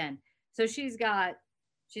 2010. So she's got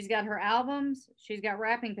her albums, she's got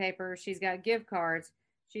wrapping paper, she's got gift cards,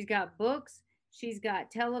 she's got books, she's got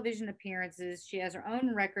television appearances, she has her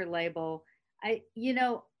own record label.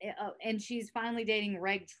 And she's finally dating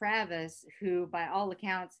Reg Travis, who by all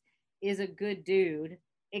accounts is a good dude.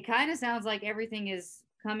 It kind of sounds like everything is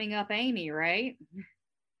coming up Amy, right?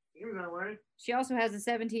 Seems that way. She also has a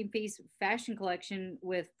 17-piece fashion collection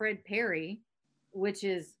with Fred Perry, which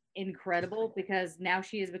is incredible because now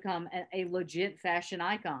she has become a legit fashion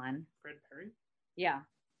icon. Fred Perry. Yeah.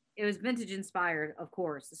 It was vintage inspired, of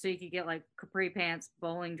course. So you could get like capri pants,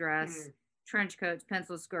 bowling dress, trench coats,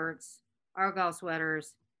 pencil skirts, argyle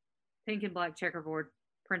sweaters, pink and black checkerboard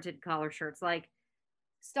printed collar shirts, like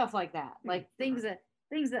stuff like that. Like things that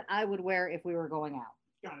I would wear if we were going out.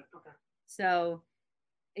 Got it. Okay. So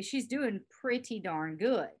she's doing pretty darn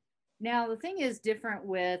good. Now, the thing is different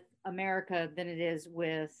with America than it is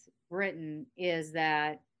with Britain is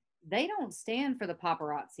that they don't stand for the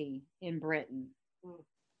paparazzi in Britain.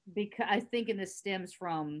 Because I think this stems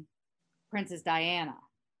from Princess Diana.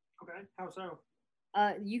 Okay. How so?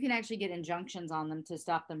 You can actually get injunctions on them to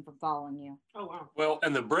stop them from following you. Oh, wow. Well,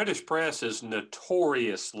 and the British press is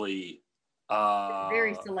notoriously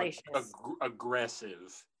Very salacious.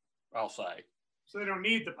 aggressive, I'll say. So they don't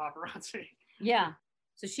need the paparazzi. Yeah.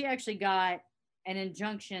 So she actually got an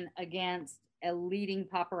injunction against a leading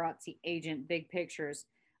paparazzi agent, Big Pictures,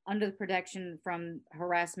 under the Protection from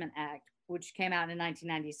Harassment Act, which came out in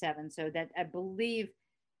 1997. So that, I believe,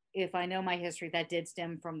 if I know my history, that did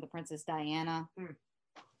stem from the Princess Diana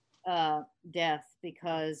death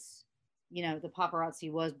because, the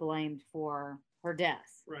paparazzi was blamed for her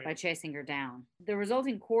death by chasing her down. The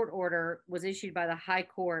resulting court order was issued by the High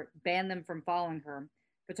Court, banned them from following her.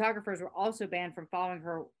 Photographers were also banned from following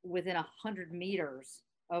her within 100 meters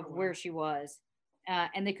of where she was,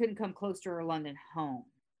 and they couldn't come close to her London home.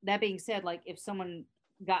 That being said, like if someone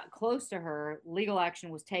got close to her, legal action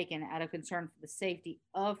was taken out of concern for the safety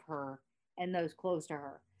of her and those close to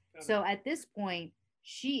her. So at this point,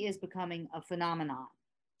 she is becoming a phenomenon.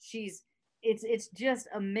 It's just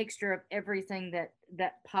a mixture of everything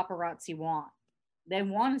that paparazzi want. They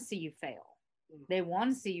want to see you fail. They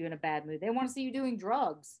want to see you in a bad mood. They want to see you doing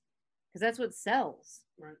drugs because that's what sells.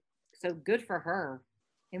 Right. So good for her.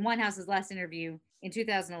 In Winehouse's last interview in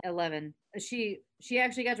 2011, she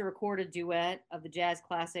actually got to record a duet of the jazz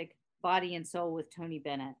classic Body and Soul with Tony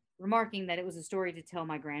Bennett, remarking that it was a story to tell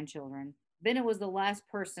my grandchildren. Bennett was the last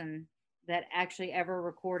person that actually ever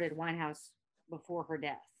recorded Winehouse before her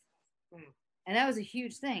death. And that was a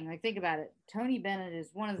huge thing. Like, think about it. Tony Bennett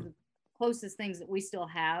is one of the closest things that we still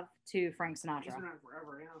have to Frank Sinatra. He's been around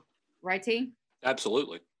forever, yeah. Right, T?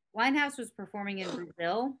 Absolutely. Winehouse was performing in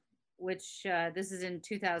Brazil, which this is in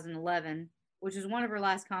 2011, which was one of her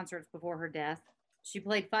last concerts before her death. She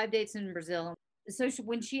played 5 dates in Brazil. So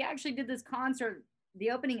when she actually did this concert,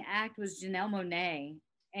 the opening act was Janelle Monáe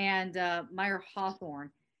and Meyer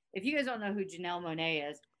Hawthorne. If you guys don't know who Janelle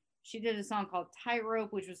Monáe is, she did a song called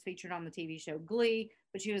Tightrope, which was featured on the TV show Glee,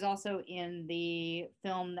 but she was also in the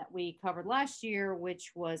film that we covered last year,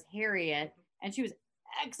 which was Harriet, and she was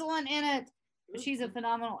excellent in it. She's a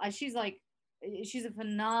phenomenal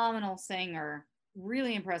singer,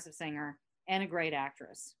 really impressive singer, and a great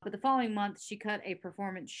actress. But the following month, she cut a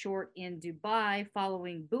performance short in Dubai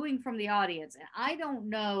following booing from the audience. And I don't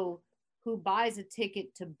know who buys a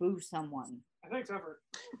ticket to boo someone. I think it's effort.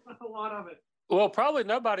 A lot of it. Well, probably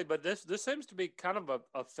nobody, but this seems to be kind of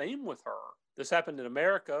a theme with her. This happened in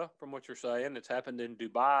America, from what you're saying. It's happened in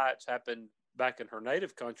Dubai. It's happened back in her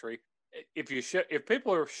native country. If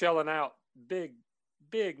people are shelling out big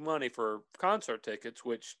money for concert tickets,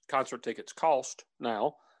 which concert tickets cost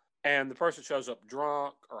now, and the person shows up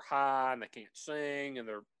drunk or high and they can't sing and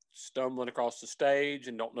they're stumbling across the stage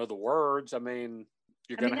and don't know the words, I mean,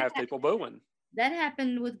 you're going to have people booing. That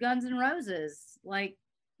happened with Guns N' Roses. Like,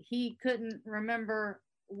 he couldn't remember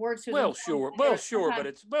words to but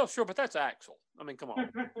that's Axl. I mean, come on.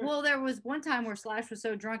 Well, there was one time where Slash was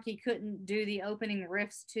so drunk he couldn't do the opening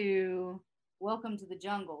riffs to Welcome to the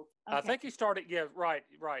Jungle. I think he started. Yeah, right.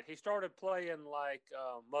 He started playing like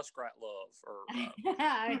Muskrat Love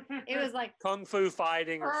or It was like Kung Fu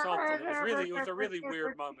Fighting or something. It was a really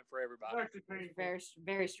weird moment for everybody. very,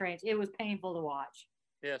 very strange. It was painful to watch.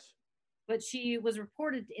 Yes. But she was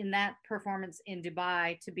reported in that performance in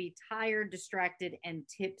Dubai to be tired, distracted, and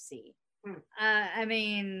tipsy. I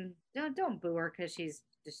mean, don't boo her because she's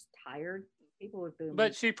just tired. People would boo me.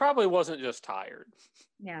 But she probably wasn't just tired.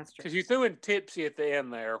 Yeah, that's true. Because you threw in tipsy at the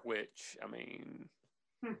end there, which, I mean.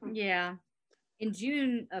 Yeah. In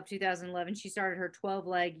June of 2011, she started her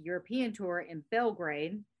 12-leg European tour in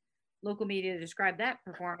Belgrade. Local media described that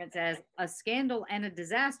performance as a scandal and a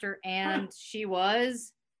disaster, and she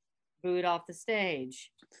was booed off the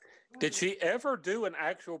stage. Did she ever do an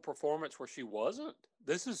actual performance where she wasn't?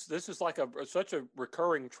 This is like such a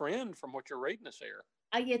recurring trend from what you're reading us here.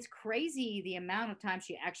 It's crazy the amount of time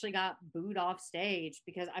she actually got booed off stage,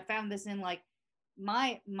 because I found this in like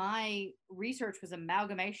my research was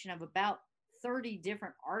amalgamation of about 30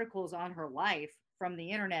 different articles on her life from the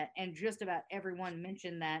internet, and just about everyone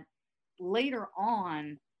mentioned that later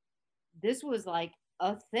on this was like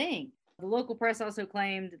a thing. The local press also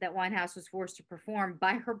claimed that Winehouse was forced to perform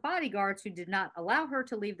by her bodyguards, who did not allow her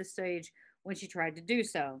to leave the stage when she tried to do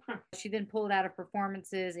so. She then pulled out of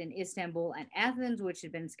performances in Istanbul and Athens, which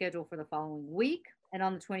had been scheduled for the following week. And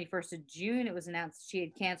on the 21st of June, it was announced she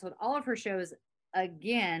had canceled all of her shows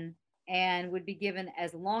again and would be given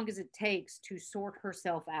as long as it takes to sort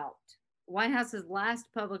herself out. Winehouse's last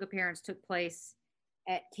public appearance took place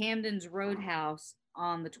at Camden's Roadhouse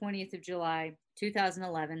on the 20th of July,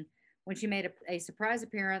 2011, when she made a surprise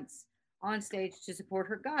appearance on stage to support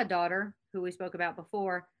her goddaughter, who we spoke about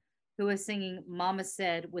before, who was singing Mama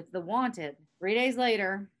Said with The Wanted. 3 days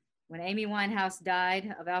later, when Amy Winehouse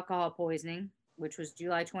died of alcohol poisoning, which was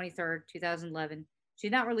July 23rd, 2011, she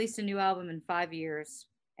had not released a new album in 5 years.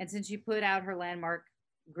 And since she put out her landmark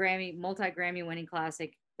multi-Grammy winning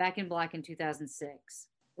classic, Back in Black in 2006.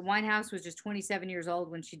 The Winehouse was just 27 years old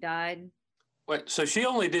when she died. Wait, so she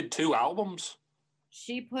only did 2 albums?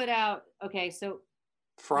 She put out, so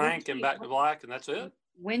Frank and Back to Black, and that's it?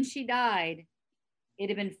 When she died, it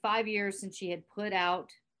had been 5 years since she had put out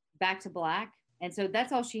Back to Black. And so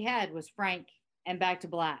that's all she had was Frank and Back to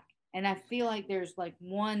Black. And I feel like there's like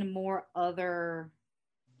one more other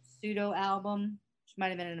pseudo album. She might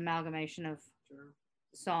have been an amalgamation of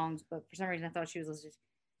songs, but for some reason I thought she was listening.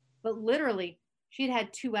 But literally, she'd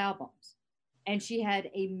had 2 albums, and she had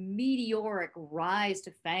a meteoric rise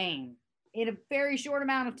to fame in a very short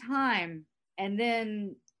amount of time. And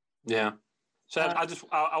then, yeah. So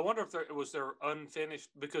I wonder if there was unfinished,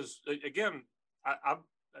 because again,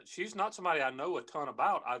 she's not somebody I know a ton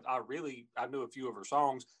about. I knew a few of her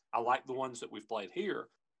songs. I like the ones that we've played here.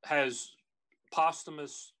 Has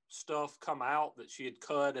posthumous stuff come out that she had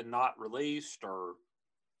cut and not released, or?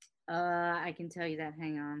 I can tell you that.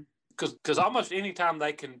 Hang on. Because almost anytime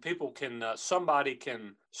somebody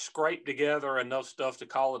can scrape together enough stuff to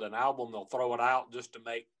call it an album, they'll throw it out just to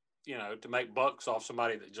make bucks off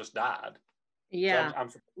somebody that just died. Yeah.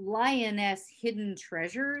 So Lioness Hidden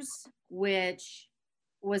Treasures, which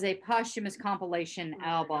was a posthumous compilation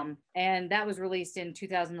album, and that was released in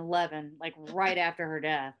 2011, like right after her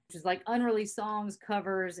death, which is like unreleased songs,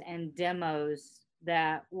 covers, and demos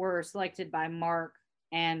that were selected by Mark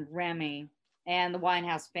and Remy and the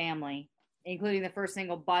Winehouse family, including the first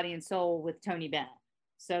single, Body and Soul, with Tony Bennett.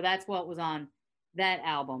 So that's what was on that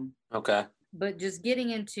album. Okay. But just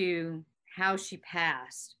getting into how she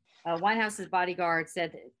passed, Winehouse's bodyguard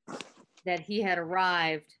said that he had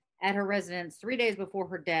arrived at her residence 3 days before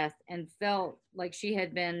her death and felt like she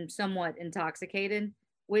had been somewhat intoxicated,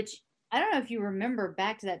 which I don't know if you remember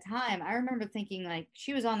back to that time. I remember thinking like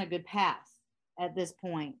she was on a good path at this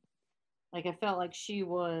point. Like I felt like she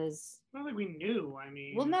was. I don't think we knew. I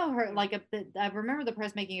mean, well, no, I remember the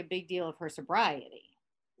press making a big deal of her sobriety,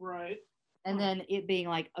 right? And then it being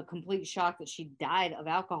like a complete shock that she died of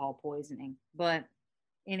alcohol poisoning. But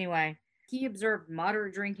anyway, he observed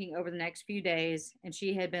moderate drinking over the next few days, and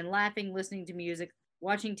she had been laughing, listening to music,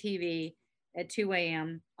 watching TV at 2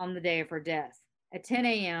 a.m. on the day of her death. At 10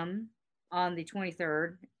 a.m. on the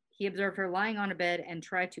 23rd, he observed her lying on a bed and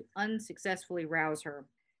tried to unsuccessfully rouse her.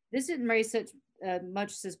 This didn't raise such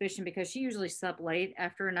much suspicion because she usually slept late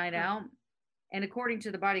after a night out. And according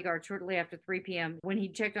to the bodyguard, shortly after 3 p.m., when he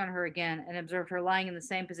checked on her again and observed her lying in the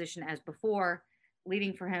same position as before,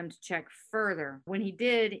 leading for him to check further. When he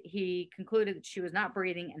did, he concluded that she was not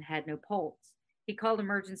breathing and had no pulse. He called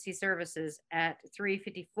emergency services at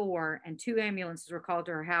 3:54, and 2 ambulances were called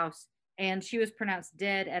to her house, and she was pronounced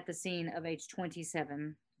dead at the scene of age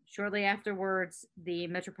 27. Shortly afterwards, the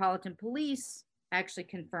Metropolitan Police actually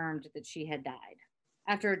confirmed that she had died.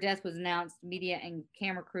 After her death was announced, media and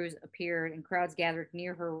camera crews appeared and crowds gathered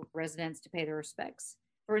near her residence to pay their respects.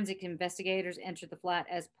 Forensic investigators entered the flat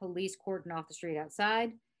as police cordoned off the street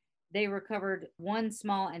outside. They recovered 1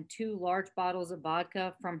 small and 2 large bottles of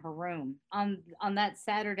vodka from her room. On that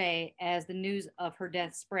Saturday, as the news of her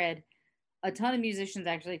death spread, a ton of musicians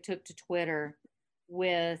actually took to Twitter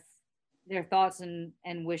with their thoughts and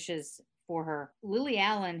wishes for her. Lily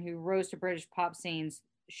Allen, who rose to British pop scenes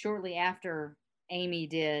shortly after Amy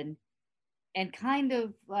did, and kind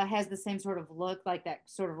of has the same sort of look, like that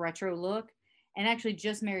sort of retro look, and actually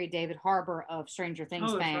just married David Harbour of Stranger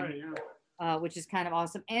Things fame. Right, yeah. Which is kind of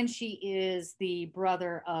awesome. And she is the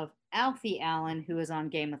brother of Alfie Allen, who is on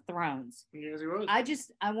Game of Thrones. Yes, he was.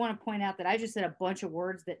 I want to point out that I just said a bunch of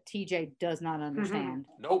words that TJ does not understand.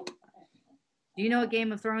 Nope. Do you know what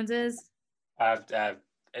Game of Thrones is?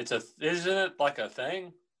 Isn't it like a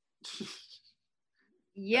thing?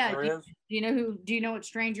 Yeah. There is? Do you know what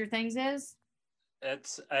Stranger Things is?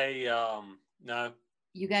 It's a, no.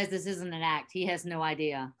 You guys, this isn't an act. He has no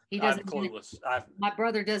idea. He I'm doesn't. clueless. My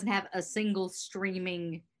brother doesn't have a single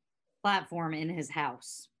streaming platform in his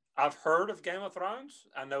house. I've heard of Game of Thrones.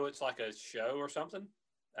 I know it's like a show or something,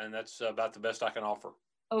 and that's about the best I can offer.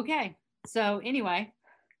 Okay. So anyway,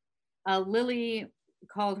 Lily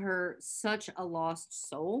called her such a lost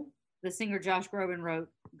soul. The singer Josh Groban wrote,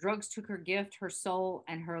 "Drugs took her gift, her soul,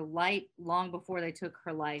 and her light long before they took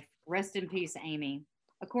her life. Rest in peace, Amy."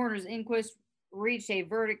 A coroner's inquest reached a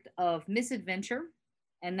verdict of misadventure,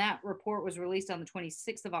 and that report was released on the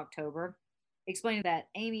 26th of October, explaining that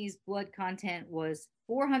Amy's blood content was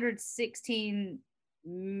 416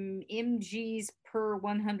 mgs per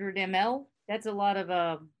 100 ml. That's a lot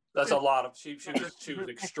of That's a lot of. She was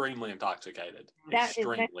extremely intoxicated.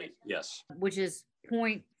 Extremely, yes. Which is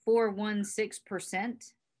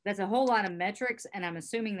 0.416%. That's a whole lot of metrics, and I'm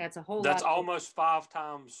assuming that's a whole. That's lot almost 5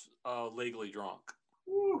 times legally drunk.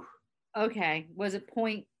 Whew. Okay, was it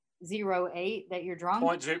 0.08 that you're drunk?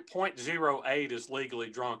 0.08 is legally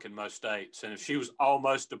drunk in most states, and if she was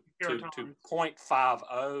almost to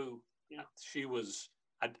 0.50, Yeah. she was.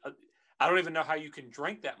 I don't even know how you can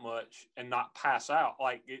drink that much and not pass out.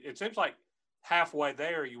 Like it seems like halfway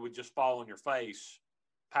there, you would just fall on your face,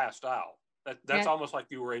 passed out. That's almost like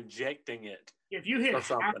you were injecting it. If you hit or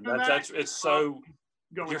something. It's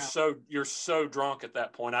you're so drunk at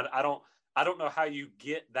that point. I don't know how you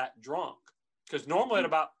get that drunk, because normally at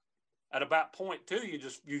about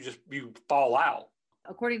 0.2 you fall out.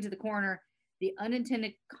 According to the coroner, the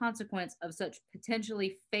unintended consequence of such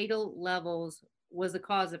potentially fatal levels was the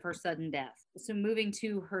cause of her sudden death. So moving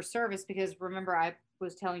to her service, because remember I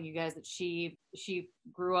was telling you guys that she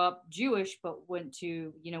grew up Jewish, but went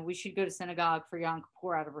to, we should go to synagogue for Yom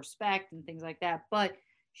Kippur out of respect and things like that. But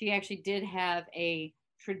she actually did have a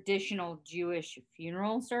traditional Jewish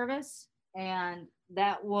funeral service, and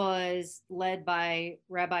that was led by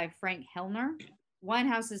Rabbi Frank Hellner.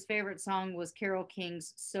 Winehouse's favorite song was Carole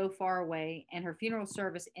King's "So Far Away," and her funeral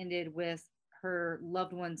service ended with her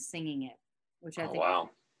loved ones singing it, which I think is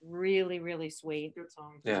really, really sweet. Good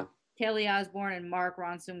song. Yeah. Kelly Osbourne and Mark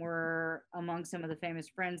Ronson were among some of the famous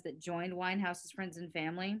friends that joined Winehouse's friends and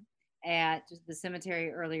family at the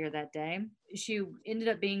cemetery earlier that day. She ended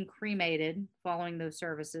up being cremated following those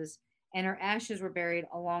services, and her ashes were buried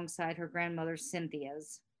alongside her grandmother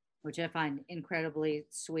Cynthia's, which I find incredibly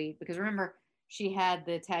sweet, because remember, she had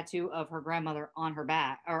the tattoo of her grandmother on her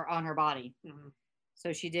back or on her body. Mm-hmm.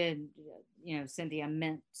 So she did, Cynthia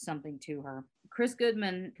meant something to her. Chris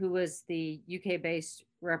Goodman, who was the UK-based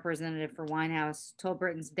representative for Winehouse, told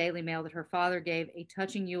Britain's Daily Mail that her father gave a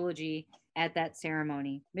touching eulogy at that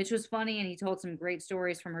ceremony. Mitch was funny, and he told some great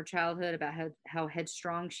stories from her childhood about how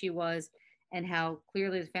headstrong she was and how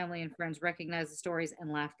clearly the family and friends recognized the stories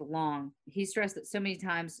and laughed along. He stressed that so many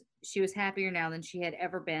times she was happier now than she had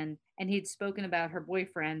ever been, and he'd spoken about her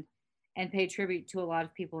boyfriend and paid tribute to a lot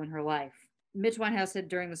of people in her life. Mitch Winehouse said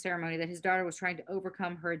during the ceremony that his daughter was trying to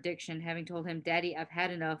overcome her addiction, having told him, "Daddy, I've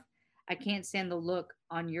had enough. I can't stand the look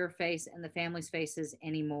on your face and the family's faces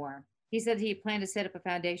anymore." He said he planned to set up a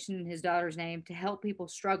foundation in his daughter's name to help people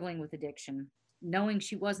struggling with addiction. Knowing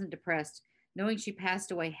she wasn't depressed, knowing she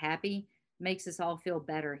passed away happy, makes us all feel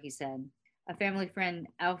better, he said. A family friend,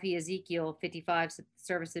 Alfie Ezekiel, 55, said the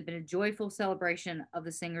service had been a joyful celebration of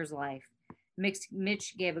the singer's life.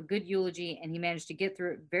 Mitch gave a good eulogy, and he managed to get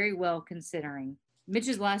through it very well considering.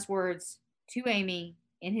 Mitch's last words to Amy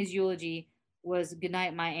in his eulogy was, "Good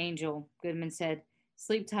night, my angel," Goodman said.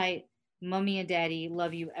 "Sleep tight. Mommy and Daddy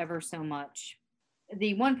love you ever so much."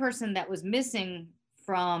 The one person that was missing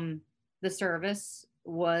from the service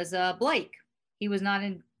was Blake. He was not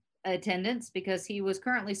in attendance because he was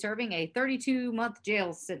currently serving a 32-month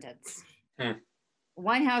jail sentence.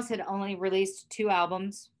 Winehouse had only released 2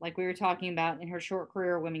 albums, like we were talking about, in her short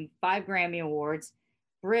career, winning 5 Grammy Awards,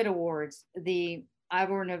 Brit Awards, the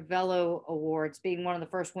Ivor Novello Awards, being one of the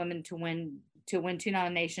first women to win 2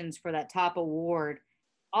 nominations for that top award.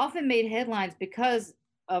 Often made headlines because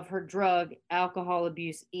of her drug, alcohol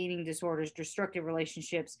abuse, eating disorders, destructive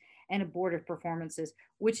relationships, and abortive performances,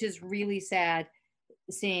 which is really sad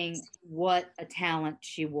seeing what a talent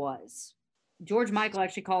she was. George Michael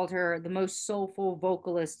actually called her the most soulful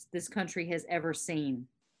vocalist this country has ever seen.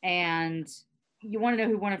 And you want to know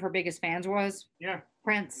who one of her biggest fans was? Yeah.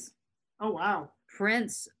 Prince. Oh, wow.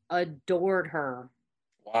 Prince adored her.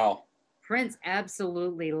 Wow. Prince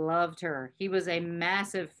absolutely loved her. He was a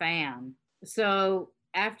massive fan. So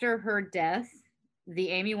after her death, the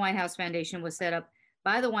Amy Winehouse Foundation was set up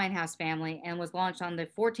by the Winehouse family and was launched on the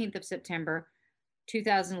 14th of September,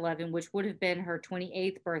 2011, which would have been her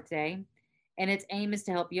 28th birthday. And its aim is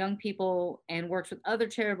to help young people and works with other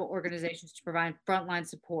charitable organizations to provide frontline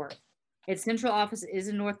support. Its central office is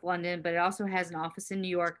in North London, but it also has an office in New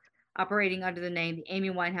York operating under the name the Amy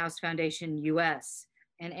Winehouse Foundation US.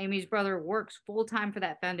 And Amy's brother works full-time for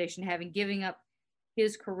that foundation, having given up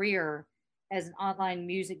his career as an online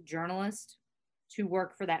music journalist to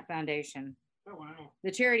work for that foundation. Oh, wow.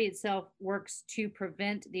 The charity itself works to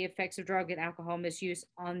prevent the effects of drug and alcohol misuse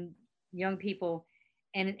on young people,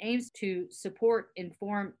 and it aims to support,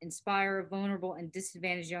 inform, inspire vulnerable and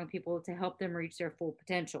disadvantaged young people to help them reach their full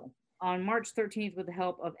potential. On March 13th, with the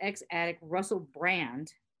help of ex-addict Russell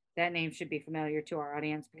Brand, that name should be familiar to our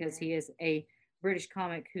audience because he is a British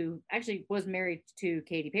comic who actually was married to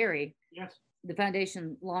Katy Perry. Yes. The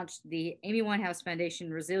foundation launched the Amy Winehouse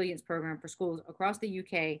Foundation Resilience Program for schools across the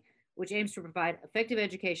UK, which aims to provide effective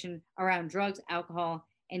education around drugs, alcohol,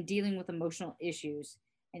 and dealing with emotional issues.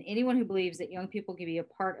 And anyone who believes that young people can be a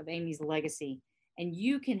part of Amy's legacy. And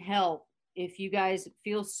you can help if you guys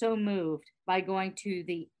feel so moved by going to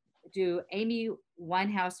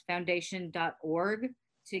amywinehousefoundation.org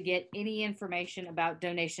to get any information about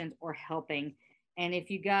donations or helping. And if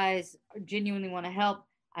you guys genuinely want to help,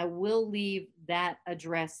 I will leave that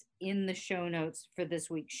address in the show notes for this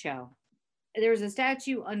week's show. There was a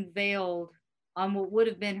statue unveiled on what would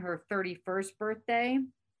have been her 31st birthday,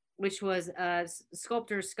 which was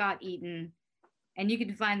sculptor Scott Eaton. And you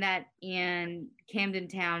can find that in Camden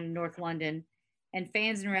Town, North London. And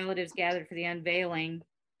fans and relatives gathered for the unveiling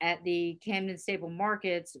at the Camden Staple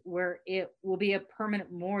Markets, where it will be a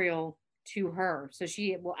permanent memorial to her. So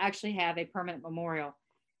she will actually have a permanent memorial.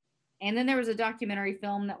 And then there was a documentary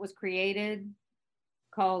film that was created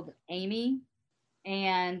called Amy.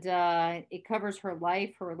 And it covers her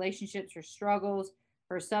life, her relationships, her struggles,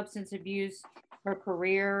 her substance abuse, her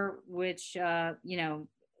career, which,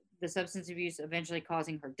 the substance abuse eventually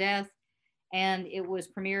causing her death. And it was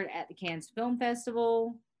premiered at the Cannes Film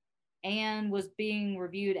Festival and was being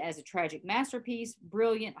reviewed as a tragic masterpiece,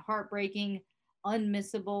 brilliant, heartbreaking,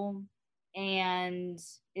 unmissable. And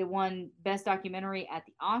it won Best Documentary at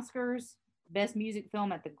the Oscars, Best Music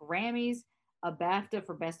Film at the Grammys, a BAFTA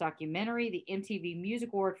for Best Documentary, the MTV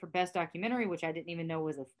Music Award for Best Documentary, which I didn't even know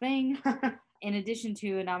was a thing, in addition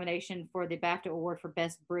to a nomination for the BAFTA Award for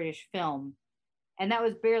Best British Film. And that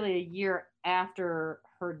was barely a year after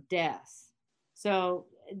her death. So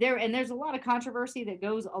there's a lot of controversy that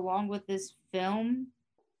goes along with this film,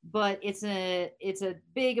 but it's a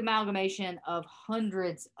big amalgamation of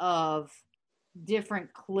hundreds of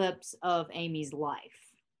different clips of Amy's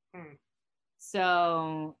life.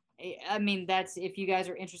 So, I mean, that's, if you guys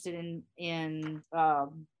are interested in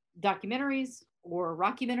documentaries or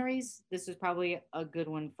rockumentaries, this is probably a good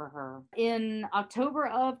one for her. In October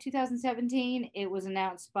of 2017, it was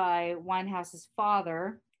announced by Winehouse's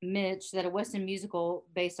father, Mitch, that a West End musical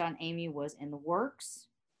based on Amy was in the works.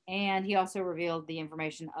 And he also revealed the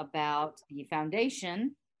information about the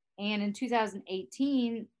foundation. And in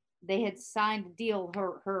 2018, they had signed a deal,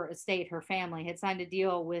 her estate, her family had signed a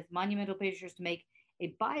deal with Monumental Pictures to make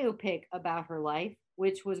a biopic about her life,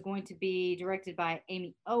 which was going to be directed by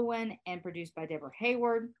Amy Owen and produced by Deborah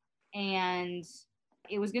Hayward. And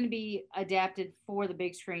it was going to be adapted for the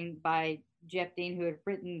big screen by Jeff Dean, who had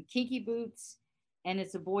written Kinky Boots and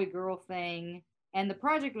It's a Boy-Girl Thing. And the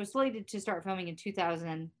project was slated to start filming in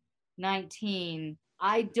 2019.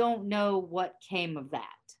 I don't know what came of that,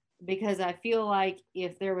 because I feel like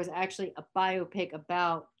if there was actually a biopic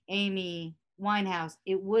about Amy Winehouse,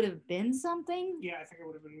 it would have been something. Yeah, I think it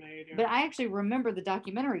would have been made. Yeah. But I actually remember the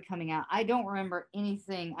documentary coming out. I don't remember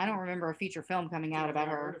anything. I don't remember a feature film coming out about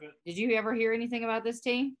her. Did you ever hear anything about this,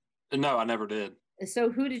 T? No, I never did.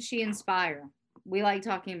 So who did she inspire? We like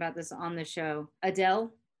talking about this on the show.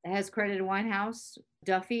 Adele has credited Winehouse,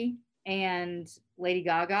 Duffy, and Lady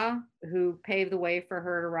Gaga, who paved the way for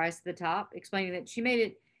her to rise to the top, explaining that she made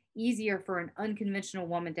it easier for an unconventional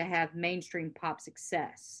woman to have mainstream pop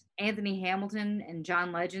success. Anthony Hamilton and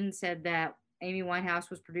John Legend said that Amy Winehouse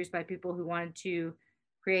was produced by people who wanted to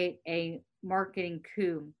create a marketing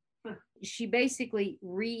coup. She basically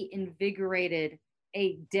reinvigorated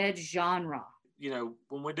a dead genre. You know,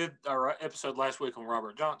 when we did our episode last week on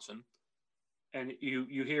Robert Johnson, and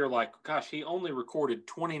you hear like, gosh, he only recorded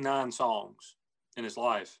 29 songs in his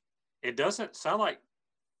life. It doesn't sound like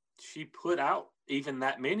she put out even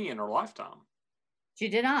that many in her lifetime. She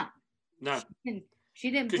did not. No.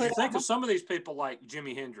 She didn't Because put you think of some of these people like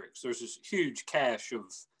Jimi Hendrix, there's this huge cache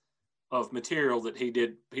of material that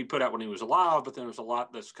he put out when he was alive, but then there's a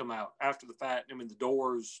lot that's come out after the fact. I mean, the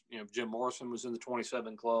Doors, you know, Jim Morrison was in the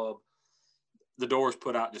 27 Club. The Doors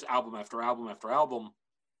put out just album after album after album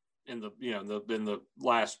in the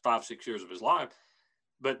last 5-6 years of his life.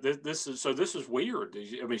 But this is weird.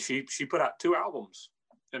 I mean, she put out 2 albums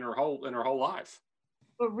in her whole life.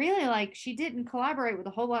 But really, like, she didn't collaborate with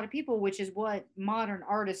a whole lot of people, which is what modern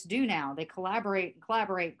artists do now. They collaborate,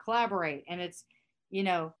 and it's, you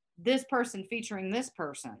know, this person featuring this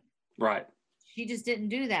person. Right. She just didn't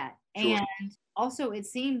do that. Sure. And also, it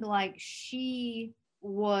seemed like she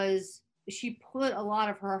put a lot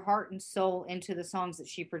of her heart and soul into the songs that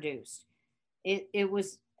she produced. It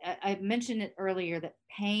was, I mentioned it earlier, that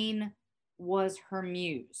pain was her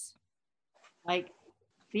muse. Like,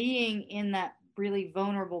 being in that really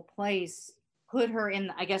vulnerable place put her in,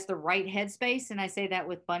 I guess, the right headspace. And I say that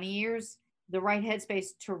with bunny ears, the right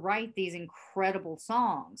headspace to write these incredible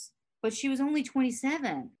songs. But she was only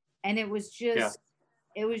 27. And it was just,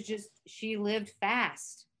 she lived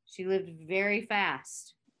fast. She lived very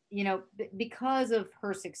fast. You know, because of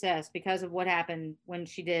her success, because of what happened when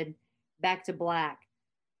she did Back to Black,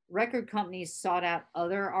 record companies sought out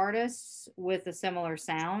other artists with a similar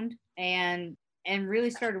sound and really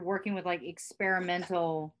started working with like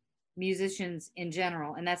experimental musicians in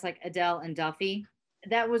general. And that's like Adele and Duffy.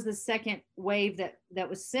 That was the second wave that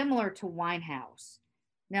was similar to Winehouse.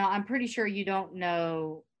 Now, I'm pretty sure you don't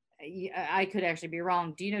know, I could actually be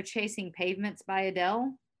wrong. Do you know Chasing Pavements by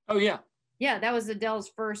Adele? Oh, yeah. Yeah, that was Adele's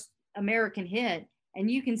first American hit. And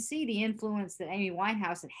you can see the influence that Amy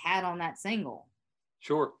Winehouse had on that single.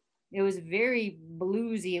 Sure. It was very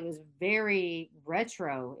bluesy. It was very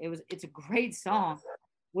retro. It's a great song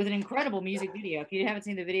with an incredible music video. If you haven't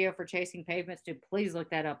seen the video for Chasing Pavements, dude, please look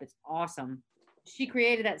that up. It's awesome. She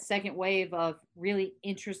created that second wave of really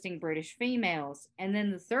interesting British females. And then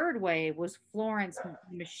the third wave was Florence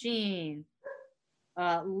Machine,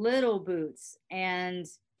 Little Boots. And,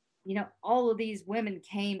 you know, all of these women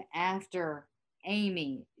came after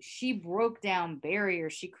Amy. She broke down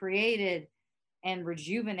barriers. She created and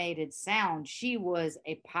rejuvenated sound. She was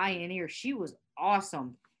a pioneer. She was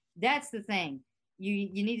awesome. That's the thing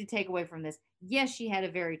you need to take away from this. Yes, she had a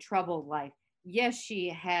very troubled life. Yes, she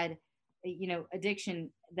had, you know, addiction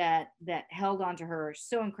that held on to her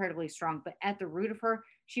so incredibly strong. But at the root of her,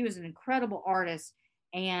 she was an incredible artist.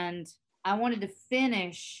 And I wanted to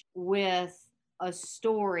finish with a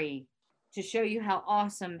story to show you how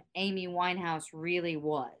awesome Amy Winehouse really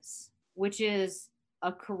was, which is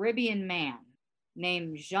a Caribbean man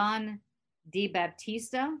named Jean de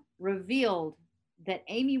Baptista revealed that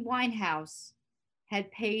Amy Winehouse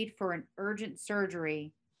had paid for an urgent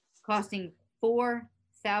surgery costing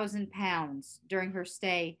 £4,000 during her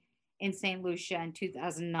stay in St. Lucia in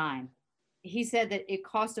 2009. He said that it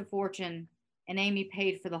cost a fortune and Amy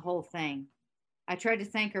paid for the whole thing. I tried to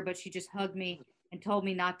thank her, but she just hugged me and told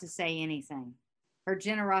me not to say anything. Her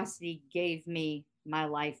generosity gave me my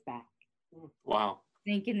life back. Wow. I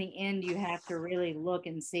think in the end, you have to really look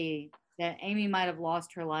and see that Amy might have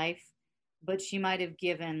lost her life, but she might have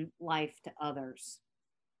given life to others.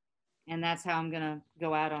 And that's how I'm going to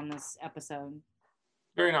go out on this episode.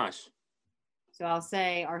 Very nice. So I'll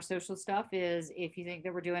say our social stuff is, if you think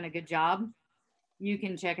that we're doing a good job, you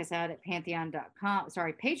can check us out at patreon.com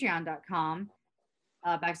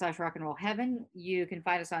 / Rock and Roll Heaven. You can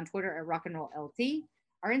find us on Twitter at Rock and Roll LT.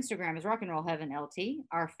 Our Instagram is Rock and Roll Heaven LT.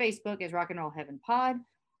 Our Facebook is Rock and Roll Heaven Pod.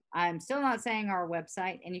 I'm still not saying our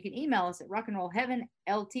website, and you can email us at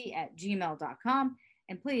rockandrollheavenlt@gmail.com.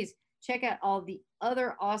 And please check out all the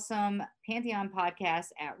other awesome Pantheon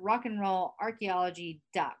podcasts at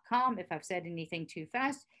rockandrollarchaeology.com. If I've said anything too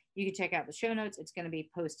fast, you can check out the show notes. It's going to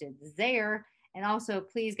be posted there. And also,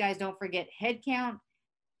 please, guys, don't forget, headcount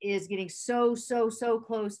is getting so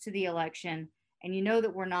close to the election. And you know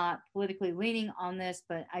that we're not politically leaning on this,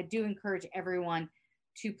 but I do encourage everyone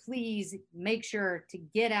to please make sure to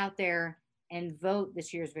get out there and vote.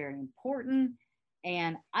 This year is very important.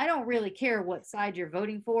 And I don't really care what side you're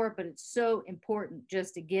voting for, but it's so important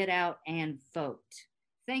just to get out and vote.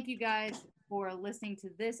 Thank you guys for listening to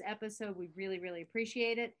this episode. We really, really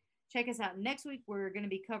appreciate it. Check us out next week. We're going to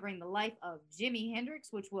be covering the life of Jimi Hendrix,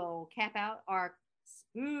 which will cap out our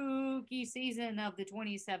spooky season of the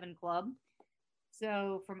 27 Club.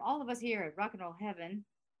 So from all of us here at Rock and Roll Heaven,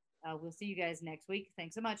 we'll see you guys next week.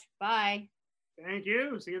 Thanks so much. Bye. Thank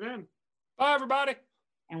you. See you then. Bye, everybody.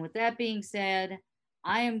 And with that being said,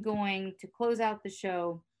 I am going to close out the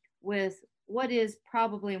show with what is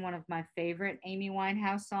probably one of my favorite Amy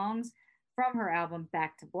Winehouse songs from her album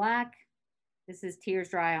Back to Black. This is Tears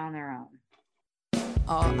Dry on Their Own.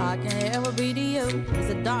 All I can ever be to you is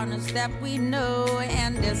the darkness that we know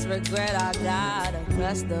and this regret I got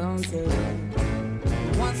accustomed to.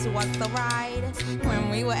 Once was the ride when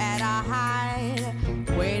we were at our height,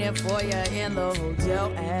 waiting for you in the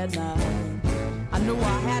hotel at night. I knew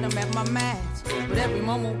I had him at my match, but every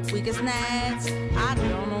moment we get snatched. I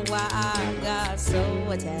don't know why I got so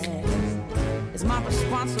attached. It's my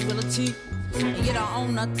responsibility, and you don't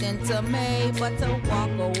own nothing to me but to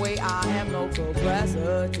walk away. I have no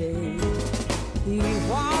capacity. He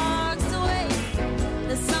walks away,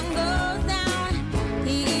 the sun goes down.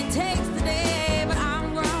 He takes the day, but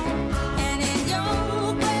I'm grown. And in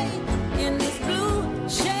your way, in this blue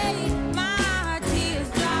shade, my tears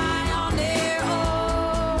dry on their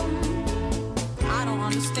own. I don't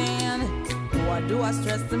understand, why do I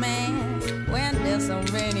stress the man when there's so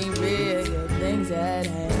many bigger things at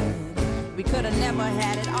hand? We could have never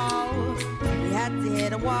had it all. We had to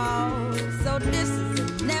hit a wall. So this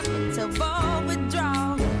is inevitable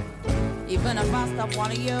withdrawal. Even if I stop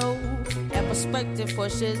wanting you, and perspective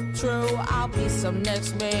pushes true, I'll be some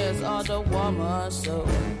next man's other woman. So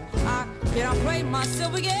I cannot play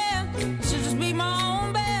myself again. Should just be my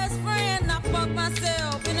own best friend. I fuck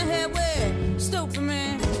myself in the head with stupid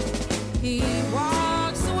man. He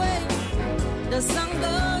walks away. The sun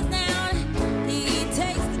goes down. He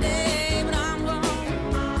takes the day.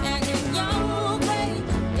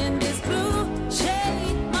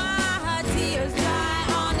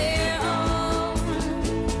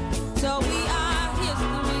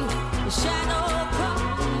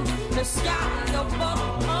 The sky above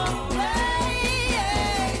away.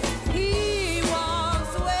 He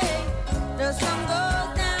walks away. The sun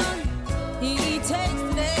goes down. He takes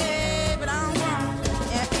the day, but I'm wrong.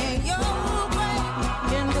 And you're way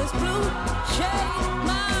in this blue shade.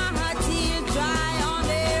 My tears dry on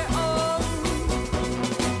their own.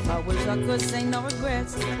 I wish I could say no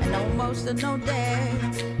regrets and no emotional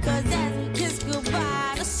days. 'Cause as we kiss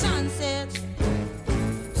goodbye, the sun sets.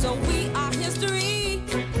 So we are history.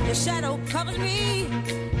 The shadow covers me.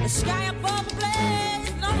 The sky above the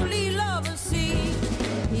blaze, lonely lovers see.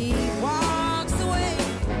 He walks away.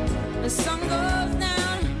 The sun goes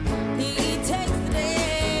down. He takes the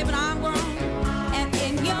day, but I'm grown. And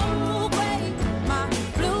in your way, my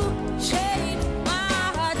blue shade,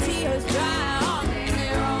 my tears dry on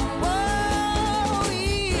their own. Whoa,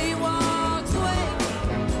 he walks away.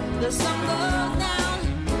 The sun goes down.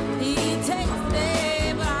 He takes the day.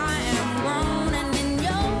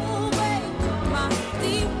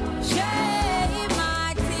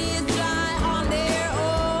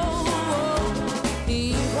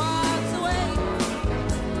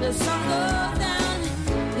 The sun goes down,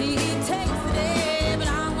 he takes the day, but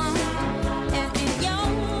I won't. And in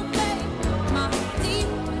your way, my deep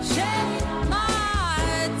shade,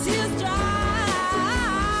 my tears dry.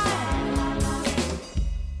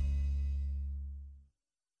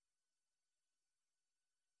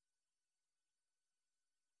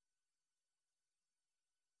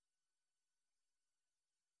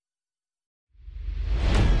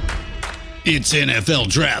 It's NFL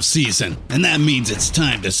draft season, and that means it's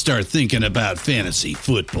time to start thinking about fantasy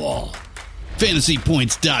football.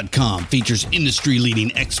 FantasyPoints.com features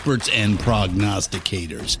industry-leading experts and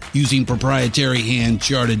prognosticators using proprietary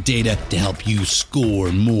hand-charted data to help you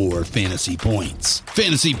score more fantasy points.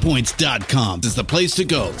 FantasyPoints.com is the place to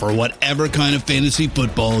go for whatever kind of fantasy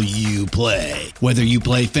football you play. Whether you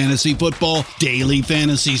play fantasy football, daily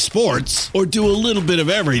fantasy sports, or do a little bit of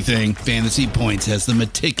everything, Fantasy Points has the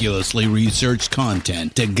meticulously researched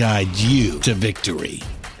content to guide you to victory.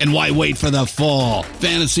 And why wait for the fall?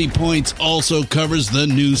 Fantasy Points also covers the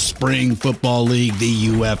new spring football league, the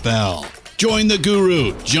UFL. Join the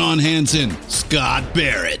guru, John Hansen, Scott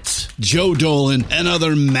Barrett, Joe Dolan, and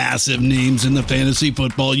other massive names in the fantasy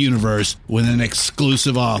football universe with an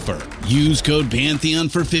exclusive offer. Use code Pantheon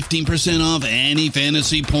for 15% off any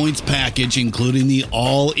Fantasy Points package, including the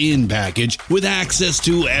all-in package, with access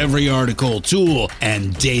to every article, tool,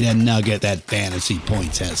 and data nugget that Fantasy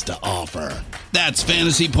Points has to offer. That's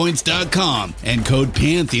fantasypoints.com and code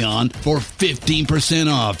Pantheon for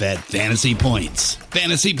 15% off at Fantasy Points.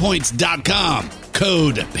 Fantasypoints.com,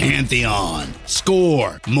 code Pantheon.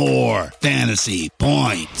 Score more fantasy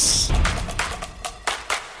points.